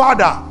say,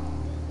 Father,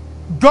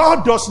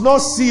 God does not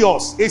see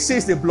us. He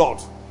sees the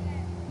blood.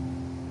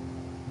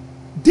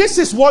 This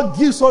is what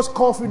gives us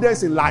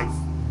confidence in life.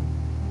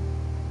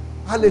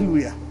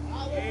 Hallelujah.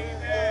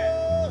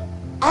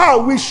 Are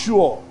we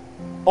sure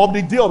of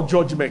the day of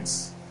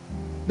judgments?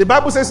 The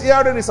Bible says,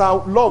 herein is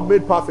our love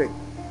made perfect,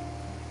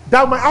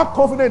 that we have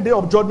confidence in the day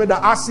of judgment,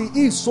 that as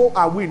he is, so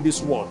are we in this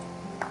world.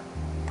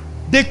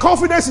 The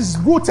confidence is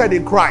rooted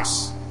in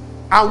Christ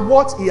and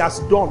what he has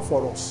done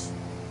for us.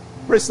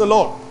 Praise the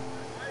Lord.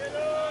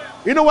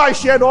 You know why I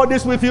shared all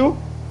this with you?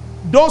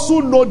 Those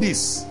who know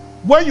this,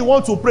 when you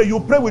want to pray, you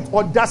pray with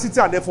audacity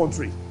and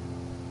effrontery.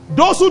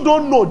 Those who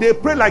don't know, they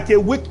pray like a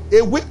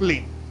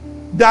weakling,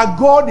 that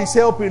God is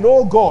helping.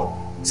 Oh God.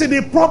 See,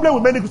 the problem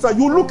with many Christians,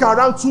 you look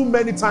around too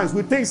many times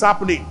with things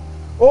happening.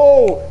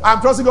 Oh,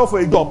 I'm trusting God for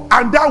a job.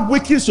 And that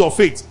weakens your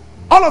faith.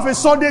 All of a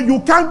sudden, you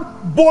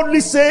can't boldly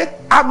say,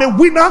 I'm a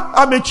winner,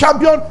 I'm a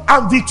champion,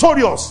 I'm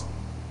victorious.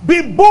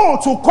 Be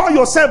bold to call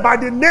yourself by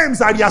the names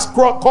that he has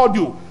called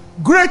you.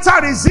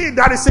 Greater is he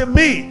that is in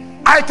me.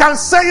 I can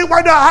say it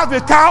whether I have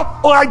a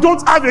car or I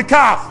don't have a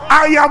car.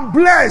 I am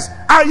blessed.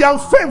 I am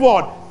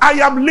favored. I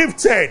am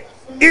lifted.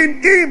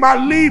 In him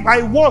I live,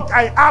 I walk,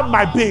 I have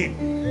my being.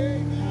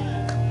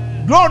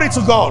 Glory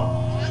to God.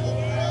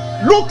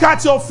 Look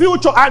at your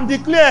future and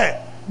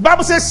declare. The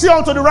Bible says, say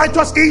unto the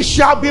righteous, it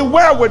shall be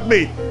well with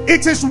me.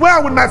 It is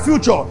well with my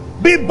future.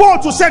 Be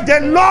bold to say,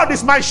 the Lord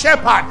is my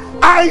shepherd.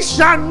 I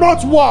shall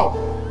not walk.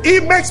 He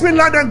makes me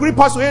land and green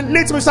pasture. He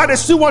leads me beside the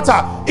still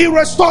water. He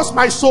restores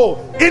my soul.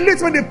 He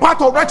leads me in the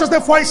path of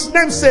righteousness for his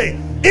name's sake.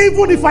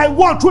 Even if I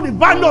walk through the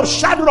valley of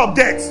shadow of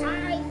death,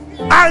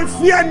 I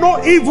fear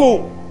no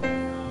evil.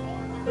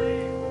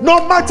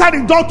 No matter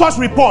the doctor's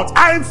report,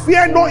 I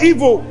fear no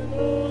evil.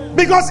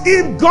 Because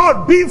if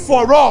God be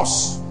for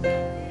us,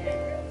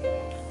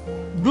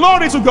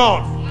 glory to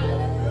God.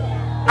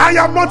 I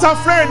am not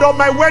afraid of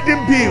my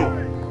wedding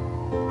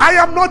bill. I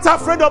am not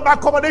afraid of my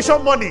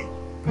accommodation money.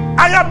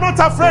 I am not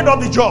afraid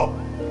of the job.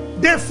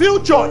 The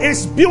future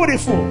is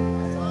beautiful.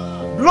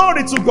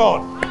 Glory to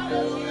God.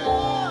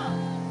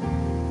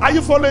 Are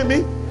you following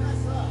me?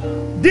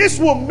 This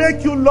will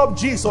make you love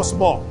Jesus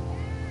more.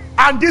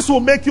 And this will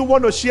make you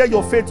want to share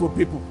your faith with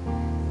people.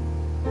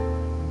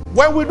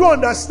 When we don't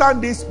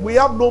understand this, we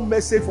have no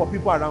message for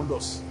people around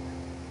us.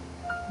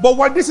 But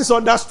when this is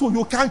understood,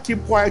 you can't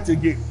keep quiet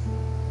again.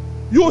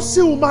 You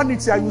see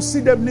humanity and you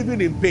see them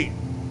living in pain.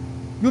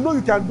 You know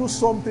you can do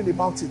something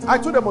about it. I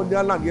told them on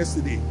their land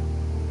yesterday.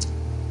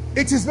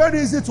 It is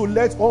very easy to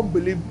let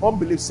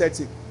unbelief set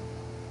in.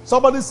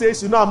 Somebody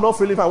says, I'm not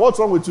feeling fine. What's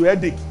wrong with you?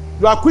 Headache.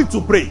 You are quick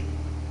to pray.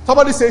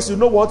 Somebody says, you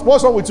know what?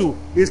 What's wrong with you?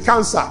 It's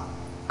cancer.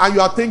 And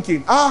you are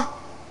thinking,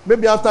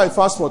 maybe after I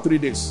fast for 3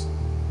 days.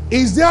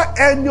 Is there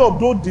any of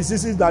those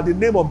diseases that the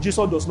name of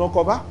Jesus does not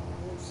cover?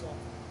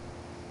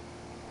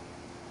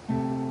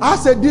 I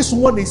said this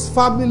one is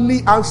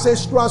family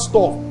ancestral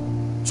stuff.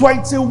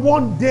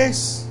 21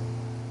 days.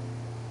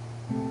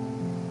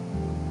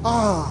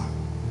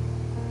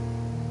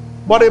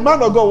 But a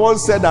man of God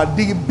once said that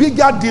the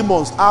bigger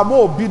demons are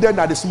more obedient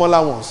than the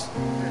smaller ones.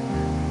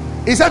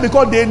 He said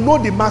because they know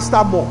the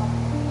master more.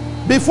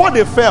 Before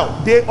they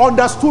fell, they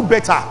understood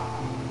better.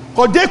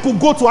 Because they could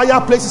go to higher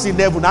places in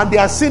heaven and they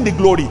are seeing the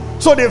glory.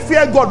 So they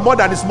fear God more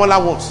than the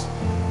smaller ones.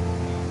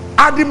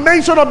 At the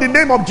mention of the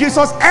name of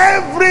Jesus,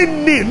 every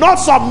knee, not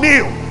some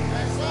kneel.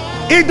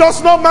 It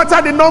does not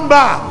matter the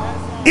number.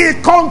 He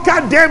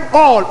conquered them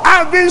all,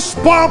 having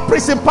spoiled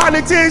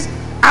principalities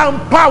and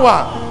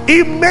power.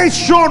 He made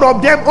sure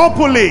of them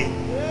openly.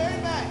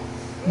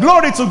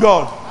 Glory to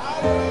God.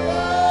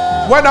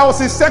 When I was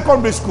in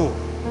secondary school,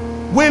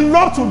 we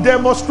loved to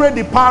demonstrate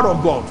the power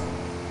of God.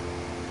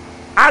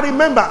 I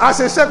remember as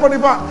a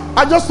secondary,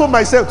 I just told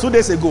myself 2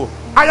 days ago,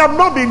 I have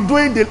not been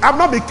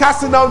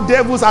casting out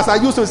devils as I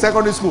used to in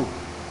secondary school.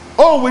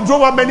 Oh, we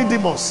drove out many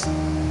demons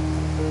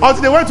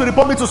until they went to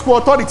report me to school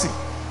authority.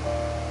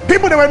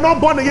 People they were not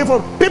born again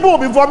from, people will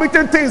be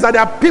vomiting things that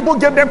their people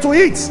gave them to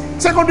eat.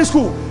 Secondary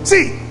school.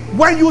 See,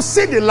 when you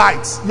see the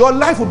light, your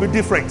life will be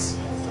different.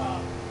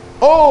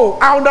 Oh,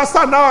 I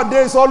understand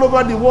nowadays all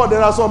over the world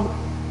there are some.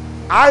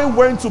 I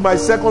went to my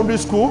secondary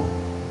school.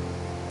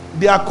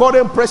 Their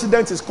current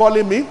president is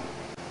calling me.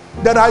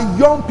 There are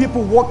young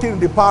people walking in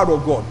the power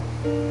of God.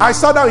 I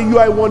sat down in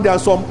UI one day and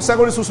some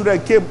secondary school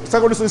students came,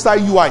 secondary students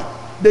started UI.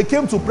 They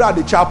came to pray at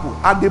the chapel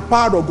and the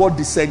power of God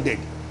descended.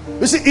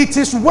 You see, it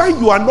is when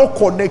you are not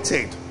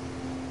connected.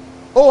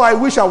 Oh, I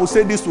wish I would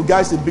say this to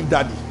guys in Big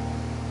Daddy.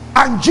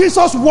 And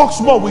Jesus works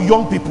more with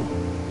young people.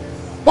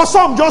 But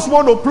some just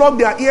want to plug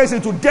their ears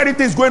into dirty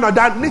things going on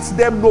that leads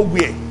them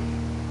nowhere.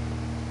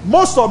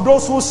 Most of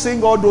those who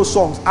sing all those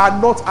songs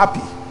are not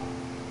happy.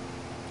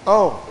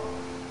 Oh,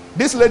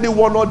 this lady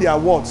won all the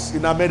awards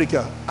in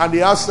America and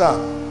they asked her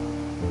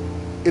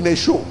in a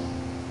show,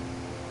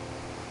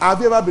 have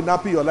you ever been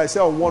happy in your life? Say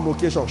on one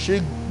occasion,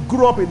 she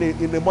grew up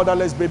in a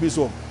motherless baby's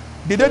home.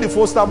 The day the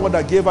foster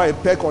mother gave her a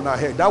peck on her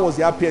head, that was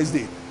the happiest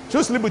day. She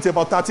was sleeping with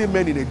about 13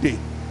 men in a day.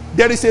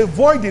 There is a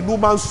void in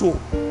woman's soul.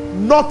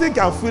 Nothing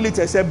can fill it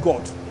except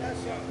God.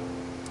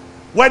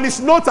 When it's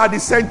not at the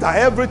center,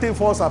 everything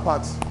falls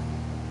apart.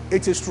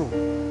 It is true.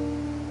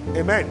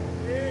 Amen.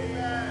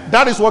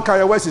 That is what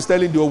Kanye West is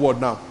telling the whole world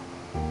now.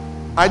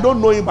 I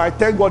don't know him, but I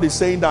thank God he's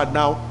saying that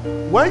now.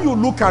 When you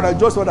look at it,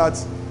 just for that,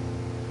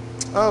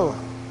 oh,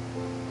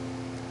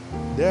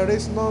 there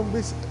is none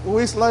who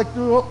is like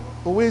you,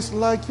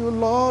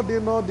 Lord,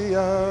 in all the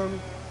earth.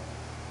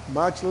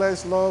 Much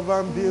less love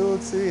and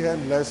beauty,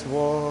 endless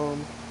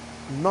one.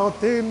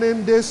 Nothing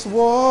in this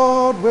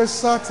world will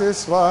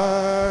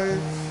satisfy.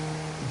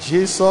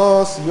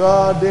 Jesus, you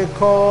are the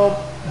cup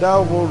that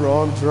will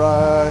run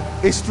dry.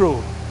 It's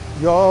true.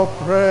 Your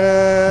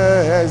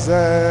presence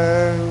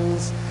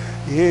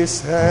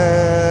is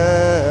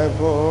heaven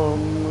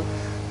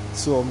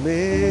to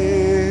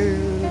me.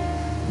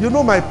 You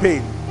know my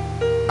pain.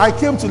 I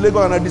came to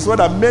Lagos and I discovered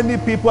that many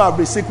people have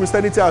received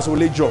Christianity as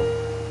religion.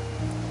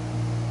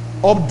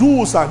 Of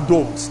do's and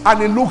don'ts.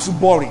 And it looks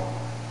boring.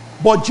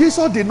 But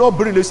Jesus did not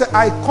bring it. He said,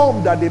 I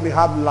come that they may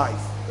have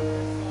life.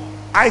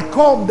 I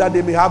come that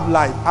they may have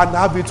life and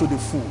have it to the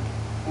full.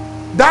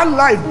 That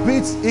life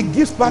it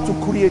gives back to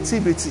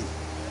creativity.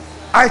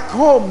 I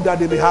come that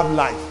they may have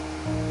life.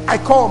 I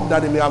come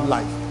that they may have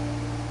life.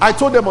 I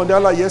told them on the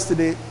other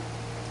yesterday,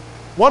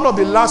 one of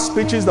the last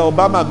speeches that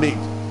Obama made,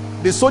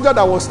 the soldier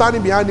that was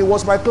standing behind him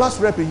was my class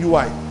rep in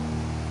UI.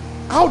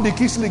 How did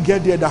Kingsley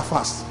get there that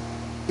fast?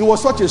 He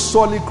was such a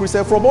solid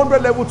Christian. From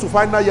 100 level to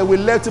final year, we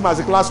left him as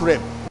a class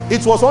rep.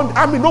 It was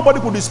nobody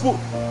could dispute.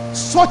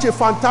 Such a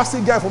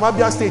fantastic guy from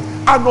Abia State.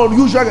 An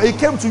unusual guy. He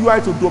came to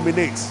UI to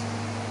dominate.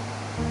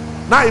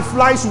 Now he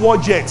flies war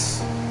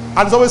jets. And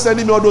he's always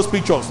sending me all those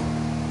pictures.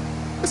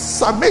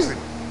 It's amazing.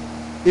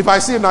 If I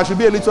see him, I should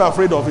be a little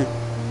afraid of him.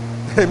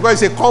 Because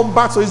he's a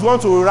combat, so he's going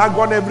to rag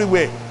on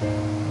everywhere.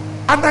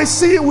 And I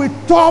see him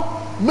with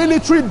top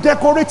military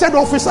decorated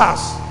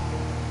officers.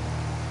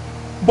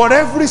 But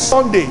every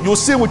Sunday, you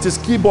see him with his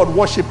keyboard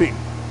worshiping.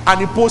 And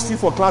he posting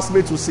for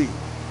classmates to see.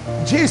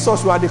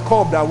 Jesus, you are the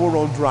cup that will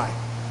run dry.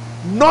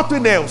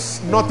 Nothing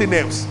else. Nothing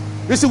else.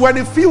 You see, when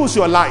it fills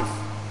your life,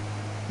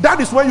 that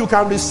is when you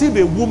can receive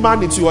a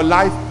woman into your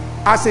life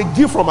as a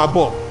gift from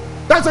above.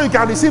 That's when you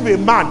can receive a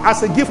man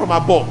as a gift from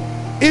above.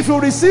 If you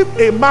receive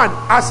a man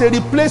as a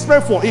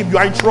replacement for him, you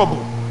are in trouble.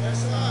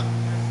 Yes,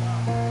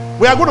 sir.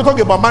 We are going to talk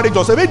about marriage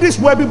also. Maybe this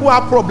is where people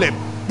have problems.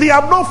 They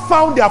have not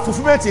found their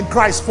fulfillment in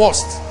Christ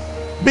first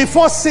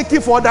before seeking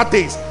for other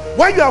things.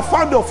 When you have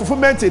found your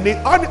fulfillment in it,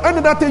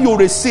 another thing you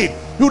receive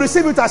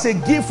it as a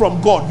gift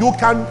from God. You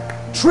can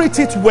treat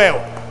it well.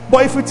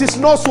 But if it is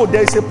not so,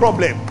 there is a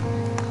problem.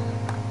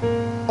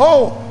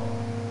 Oh,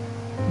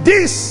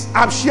 this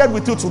I've shared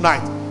with you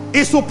tonight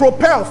is to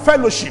propel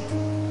fellowship.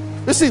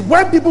 You see,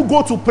 when people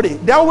go to pray,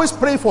 they always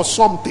pray for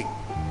something.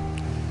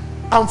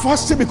 I'm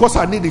fasting because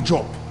I need a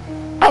job.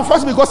 I'm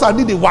fasting because I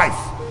need a wife.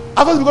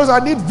 I'm fasting because I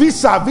need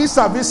visa.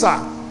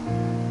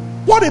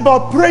 What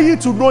about praying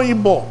to know him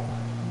more?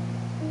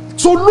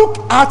 So look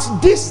at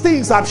these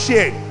things I've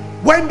shared.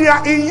 When they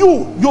are in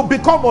you, you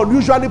become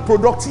unusually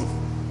productive.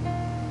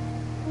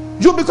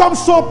 You become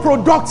so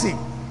productive.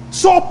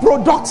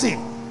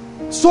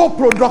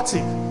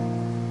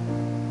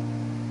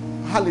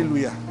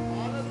 Hallelujah.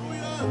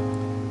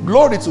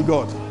 Glory to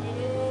God.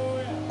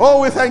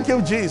 Oh, we thank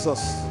you,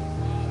 Jesus.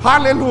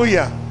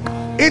 Hallelujah.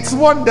 It's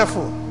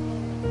wonderful.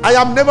 I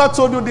have never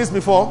told you this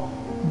before.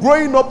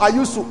 Growing up, I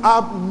used to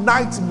have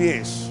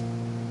nightmares.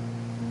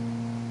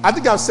 I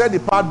think I've said the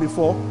part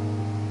before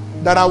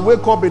that I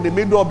wake up in the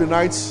middle of the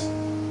night.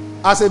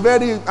 I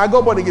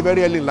got born again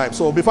very early in life.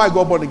 So before I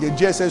got born again,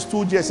 GSS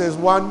 2, GSS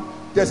 1,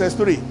 GSS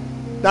 3,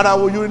 that I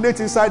will urinate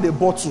inside a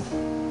bottle.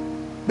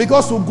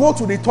 Because to go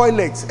to the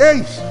toilet,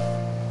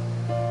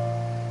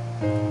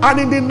 and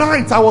in the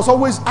night, I also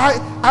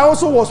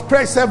was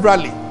prayed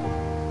severally.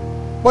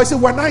 But you see,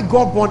 when I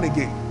got born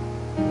again,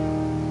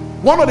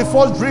 one of the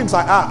first dreams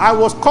I had, I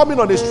was coming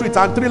on the street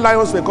and 3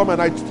 lions were coming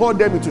and I tore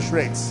them into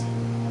shreds.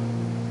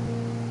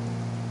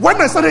 When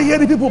I started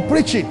hearing people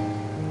preaching,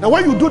 and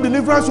when you do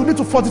deliverance, you need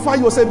to fortify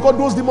yourself because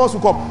those demons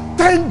will come.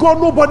 Thank God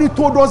nobody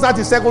told us that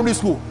in secondary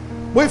school.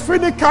 We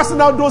finished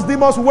casting out those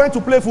demons, we went to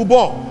play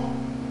football.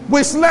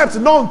 We slept,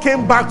 none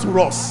came back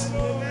to us.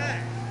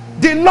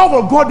 The love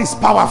of God is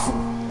powerful.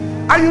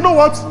 And you know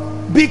what?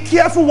 Be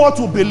careful what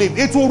you believe.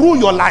 It will rule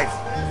your life.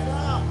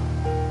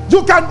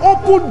 You can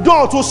open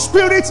door to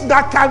spirits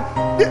that can,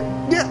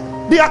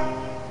 they are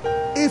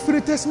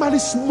infinitesimally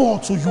small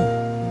to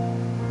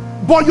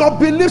you. But your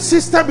belief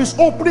system is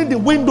opening the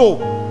window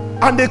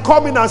and they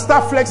come in and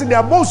start flexing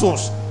their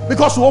muscles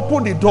because you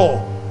open the door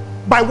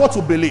by what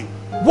you believe.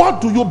 What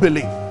do you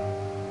believe?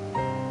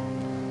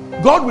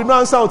 God will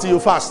not answer until you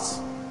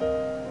fast.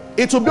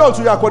 It will be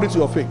unto you according to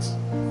your faith.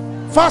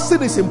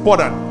 Fasting is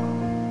important.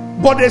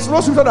 But there's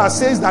no scripture that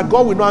says that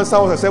God will not answer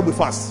us except we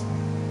fast.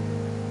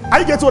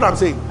 Are you getting what I'm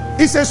saying?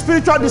 It's a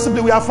spiritual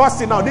discipline. We are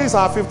fasting now. This is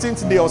our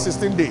 15th day or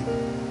 16th day.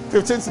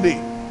 15th day.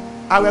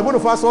 And we're going to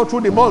fast all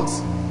through the months.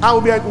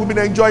 And we've been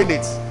enjoying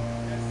it.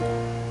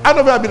 I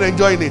know we have been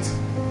enjoying it.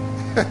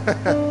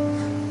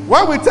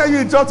 When we tell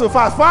you just to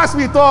fast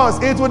with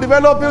us, it will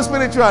develop you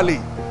spiritually.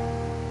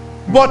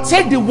 But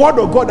take the word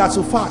of God as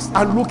you fast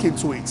and look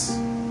into it.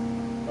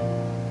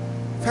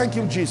 Thank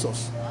you,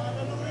 Jesus.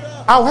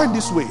 I'll end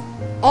this way.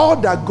 All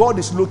that God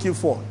is looking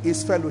for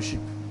is fellowship.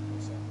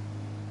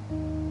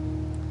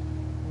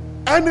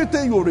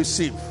 Anything you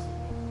receive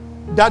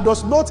that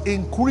does not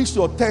increase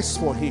your thirst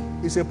for him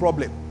is a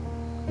problem.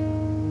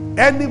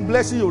 Any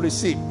blessing you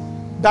receive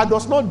that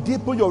does not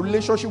deepen your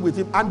relationship with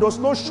him and does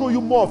not show you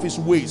more of his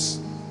ways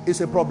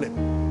is a problem.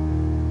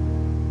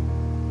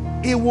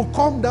 It will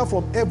come down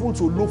from heaven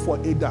to look for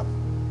Adam.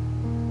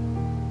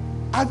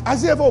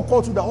 Has it ever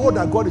occurred to you that all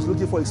that God is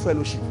looking for is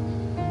fellowship?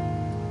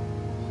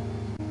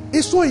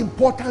 It's so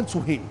important to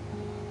him.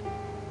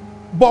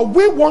 But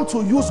we want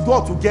to use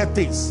God to get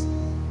things.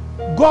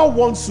 God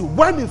wants you.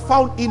 When he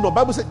found Enoch, the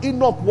Bible says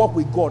Enoch walked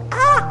with God.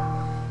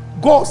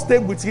 God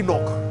stayed with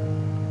Enoch.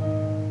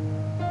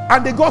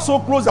 And they got so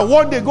close that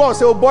one day God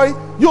said, oh boy,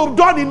 you've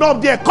done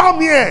enough there.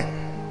 Come here.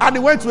 And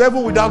he went to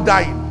heaven without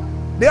dying.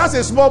 They asked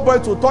a small boy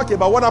to talk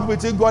about what happened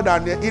between God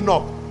and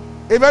Enoch.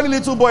 A very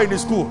little boy in the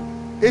school.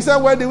 He said,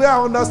 well, the way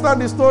I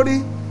understand the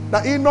story,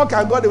 that Enoch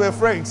and God, they were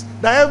friends.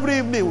 That every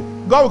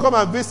evening, God will come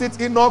and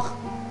visit Enoch.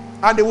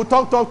 And they will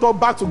talk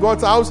back to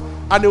God's house.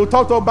 And they will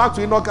talk back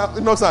to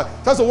Enoch's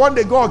house. So one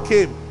day God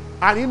came.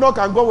 And Enoch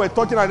and God were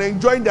talking and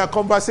enjoying their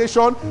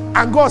conversation.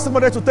 And God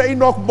started to tell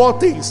Enoch more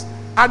things.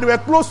 And they were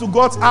close to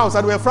God's house.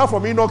 And they were far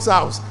from Enoch's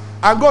house.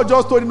 And God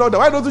just told Enoch,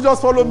 why don't you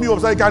just follow me up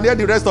so you can hear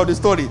the rest of the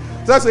story?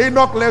 So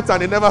Enoch left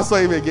and he never saw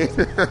him again.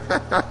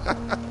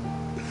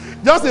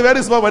 Just a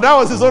very small, but that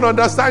was his own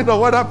understanding of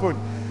what happened.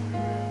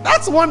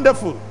 That's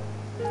wonderful.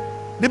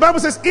 The Bible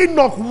says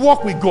Enoch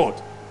walked with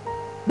God.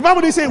 The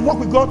Bible didn't say he walked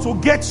with God to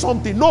get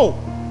something. No.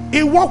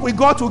 He walked with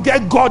God to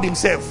get God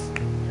himself.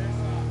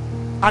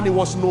 And he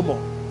was no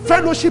more.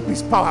 Fellowship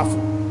is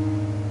powerful.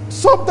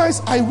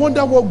 Sometimes I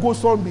wonder what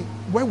goes on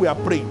when we are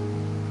praying.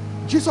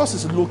 Jesus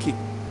is looking.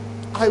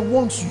 I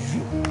want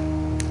you.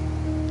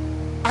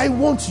 I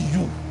want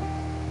you.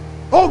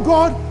 Oh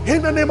God,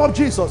 in the name of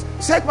Jesus,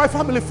 set my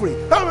family free.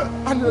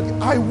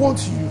 I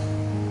want you.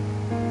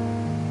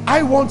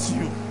 I want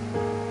you.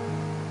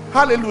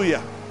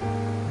 Hallelujah.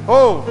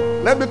 Oh,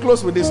 let me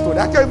close with this story.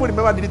 I can't even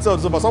remember the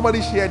details, but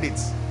somebody shared it.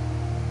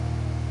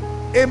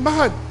 A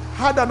man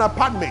had an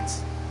apartment,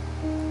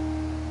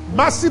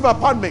 massive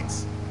apartment,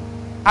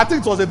 I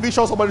think it was a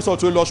vision somebody saw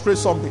to illustrate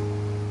something.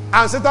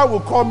 And Satan will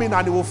come in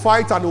and he will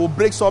fight and he will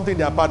break something in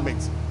the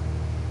apartment.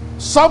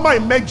 Somebody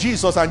met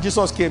Jesus and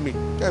Jesus came in.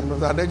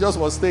 And they just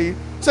was staying.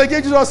 So he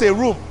gave Jesus a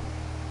room.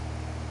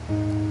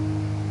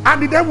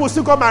 And the devil will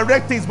still come and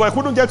wreck things, but he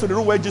couldn't get to the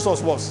room where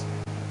Jesus was.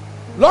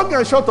 Long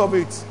and short of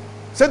it,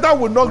 Satan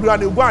will knock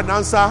and he will go and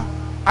answer,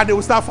 and they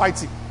will start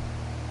fighting.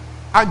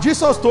 And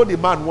Jesus told the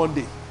man one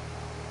day,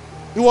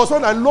 he was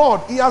on, and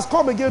Lord, he has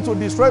come again to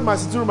destroy my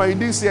city room, and he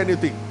didn't see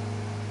anything.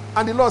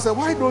 And the Lord said,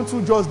 why don't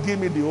you just give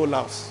me the whole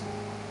house?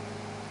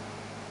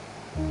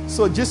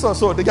 So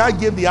the guy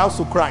gave the house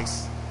to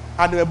Christ,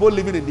 and they were both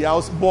living in the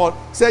house, but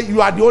said,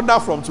 you are the owner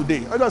from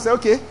today. I just said,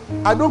 okay,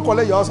 I don't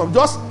collect your house, I'm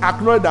just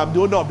acknowledge that I'm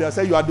the owner of there. I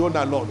said, you are the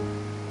owner, Lord.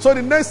 So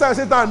the next time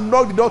Satan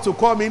knocked the door to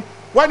come in,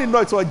 when he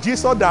knocked, it was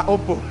Jesus that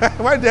opened.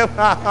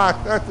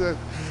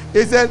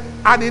 He said,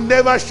 and he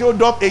never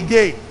showed up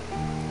again.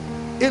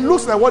 It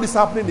looks like what is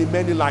happening in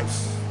many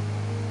lives.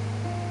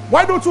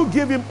 Why don't you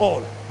give him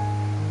all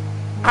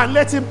and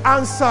let him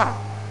answer?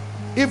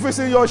 If it's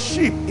in your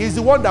sheep, he's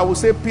the one that will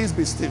say, peace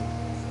be still.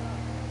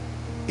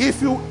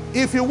 If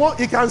you want,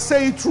 he can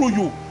say it through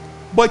you,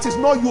 but it is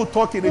not you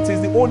talking, it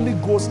is the Holy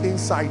Ghost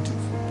inside you.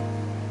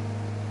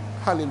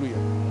 Hallelujah.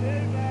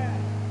 Amen.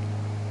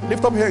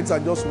 Lift up your hands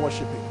and just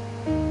worship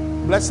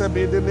him. Blessed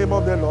be the name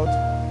of the Lord.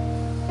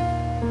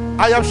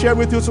 I am sharing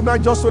with you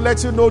tonight just to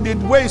let you know the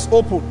way is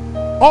open.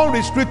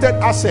 Unrestricted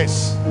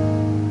access.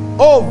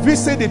 Oh,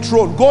 visit the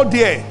throne. Go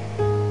there.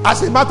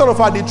 As a matter of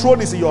fact, the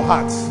throne is in your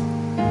heart.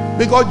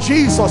 Because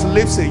Jesus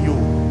lives in you.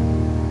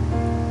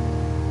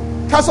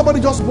 Can somebody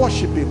just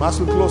worship him as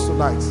we close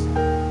tonight?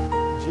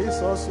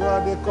 Jesus, you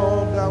are the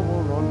cup that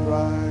will run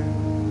dry.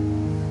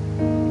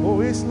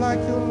 Oh, it's like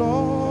you,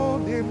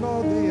 Lord, in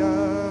all the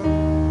earth.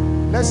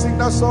 Let's sing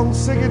that song.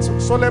 Sing it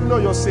so let me know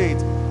you're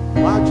saved.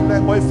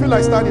 Matchless, but if you feel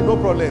like standing, no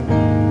problem.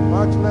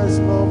 Matchless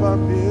love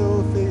and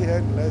beauty,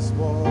 endless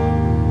world.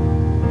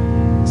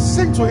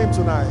 Sing to him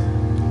tonight.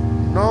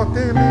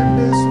 Nothing in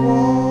this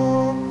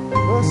world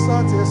will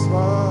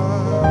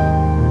satisfy.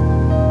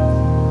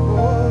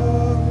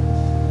 Oh,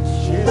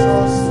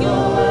 Jesus,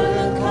 you're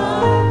the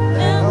cup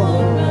that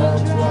will run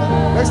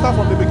dry. Let's start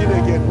from the beginning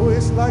again. Who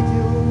is like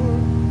you?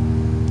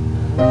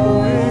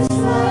 Who is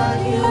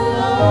like you,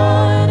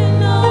 Lord,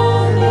 in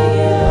all the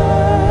earth?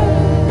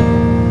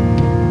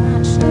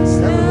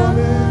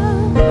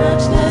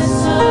 Matchless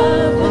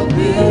love and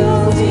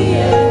beauty,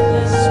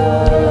 endless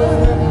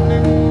world. Nothing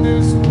in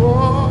this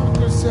world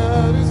could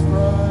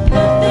satisfy.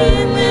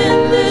 Nothing in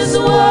this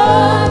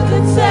world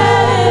could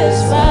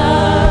satisfy.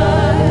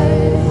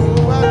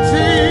 Oh,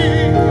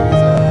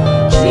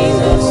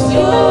 Jesus,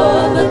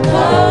 you're the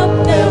cup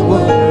that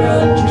will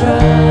run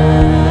dry.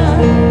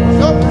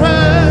 Your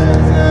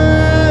presence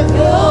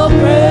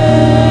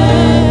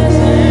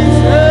is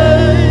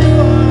heaven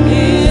to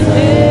me.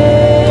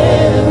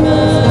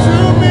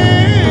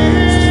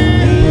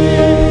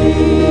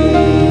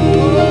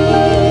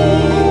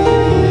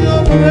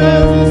 Your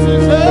presence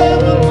is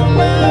heaven to me. Your presence is heaven to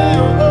me.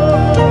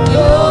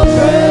 Oh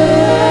Jesus,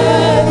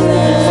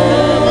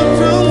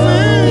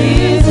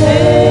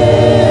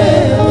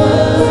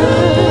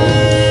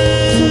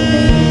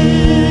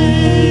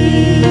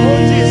 oh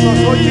Jesus,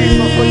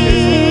 oh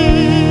Jesus.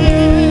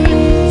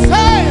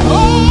 Say,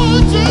 oh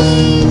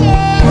Jesus.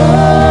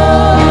 Oh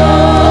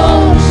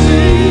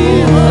Jesus.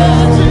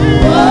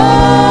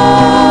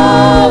 Oh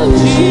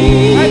Jesus.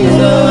 Your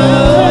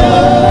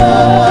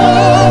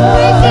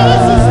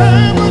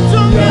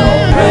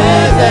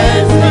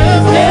presence is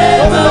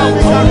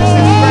heaven to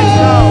me.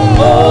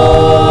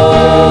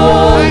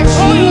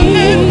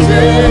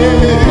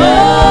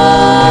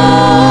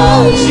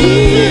 Oh Jesus. Oh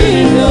Jesus.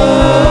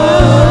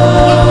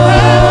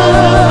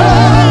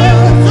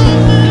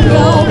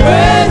 Your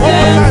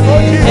presence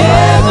is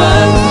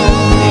heaven to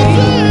me.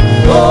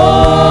 Oh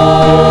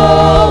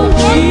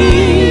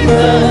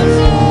Jesus.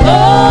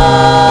 Oh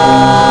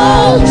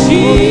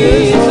Jesus.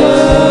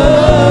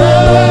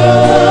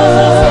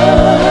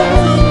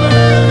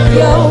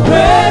 Your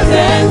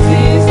presence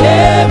is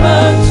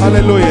heaven to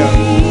Hallelujah.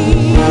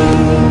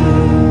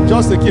 me.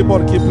 Just the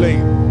keyboard, keep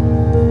playing.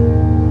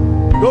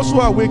 Those who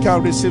are weak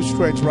can receive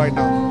strength right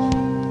now.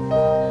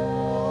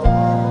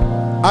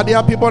 And there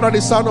are people under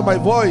the sound of my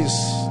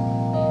voice.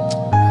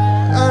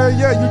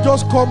 Yeah, you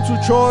just come to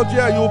church,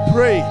 yeah, you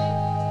pray,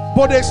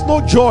 but there's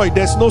no joy,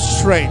 there's no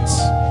strength.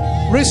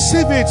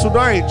 Receive it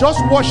tonight. Just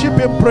worship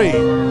and pray.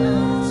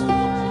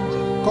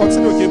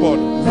 Continue keyboard.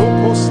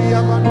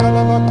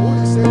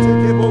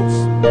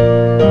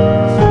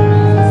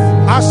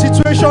 Are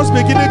situations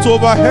beginning to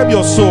overwhelm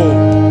your soul?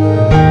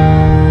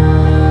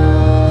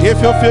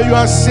 If you feel you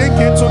are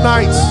sinking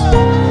tonight,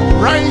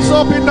 rise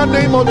up in the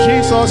name of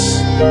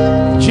Jesus.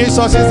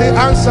 Jesus is the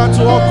answer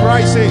to all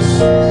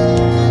crises.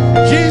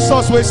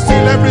 Jesus will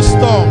still every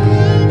storm.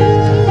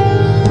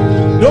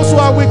 Those who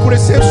are weak will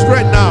receive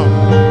strength now.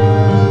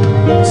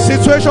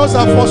 Situations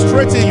are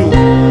frustrating you.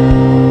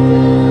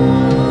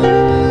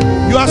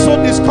 You are so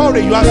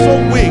discouraged, you are so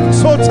weak,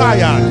 so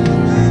tired.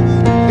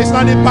 It's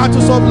not the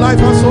battles of life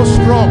are so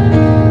strong.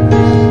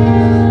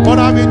 What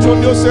I've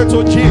introduced you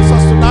to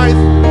Jesus tonight,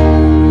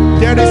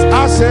 there is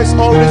access,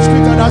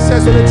 unrestricted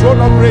access to the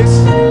throne of grace.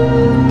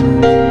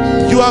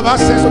 You have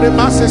access to the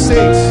master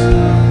saints.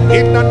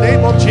 In the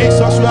name of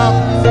Jesus, you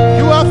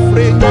are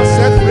free, you are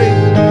set free.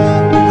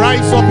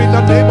 Rise up in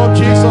the name of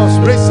Jesus.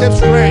 Receive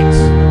strength.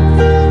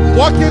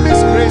 Walk in His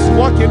grace,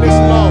 walk in His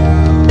love.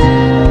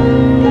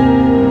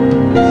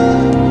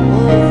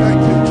 Oh,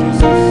 thank you,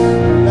 Jesus.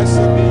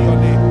 Blessed be your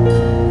name.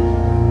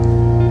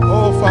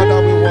 Oh, Father,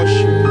 we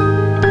worship you.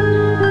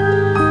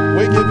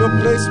 We give you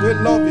praise. We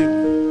love you.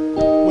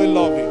 We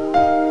love you.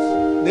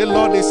 The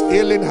Lord is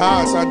healing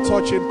hearts and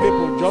touching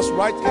people just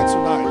right here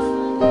tonight.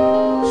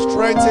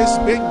 Strength is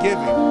being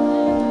given.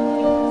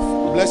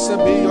 Blessed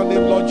be your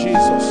name, Lord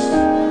Jesus.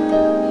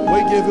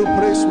 We give you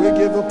praise. We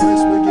give you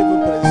praise. We give you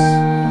praise.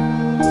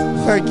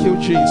 Thank you,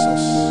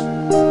 Jesus.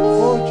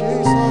 Oh,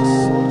 Jesus.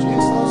 Oh,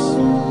 Jesus.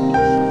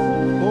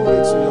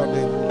 Glory to your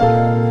name.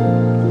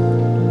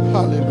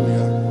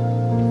 Hallelujah.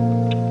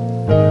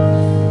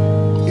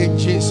 In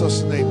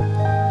Jesus' name.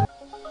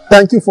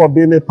 Thank you for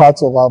being a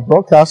part of our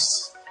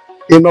broadcast.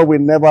 You know, we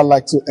never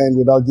like to end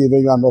without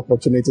giving you an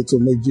opportunity to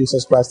make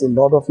Jesus Christ the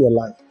Lord of your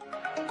life.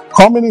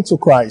 Coming into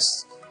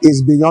Christ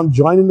is beyond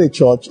joining a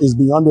church, is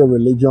beyond a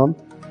religion.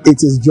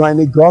 It is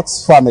joining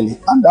God's family.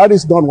 And that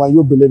is done when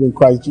you believe in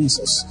Christ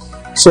Jesus.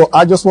 So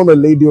I just want to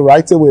lead you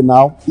right away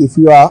now. If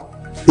you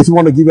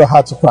want to give your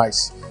heart to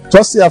Christ,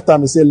 just say after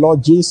me, say,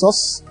 Lord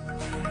Jesus,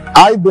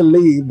 I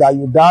believe that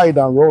you died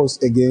and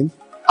rose again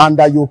and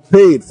that you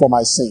paid for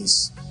my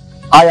sins.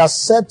 I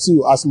accept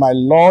you as my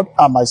Lord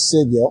and my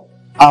Savior,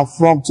 and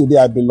from today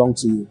I belong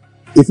to you.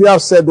 If you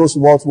have said those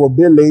words, will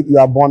be late, you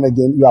are born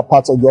again, you are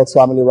part of God's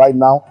family right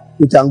now.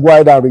 You can go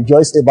ahead and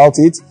rejoice about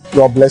it.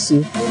 God bless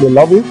you. We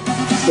love you.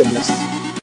 Stay blessed.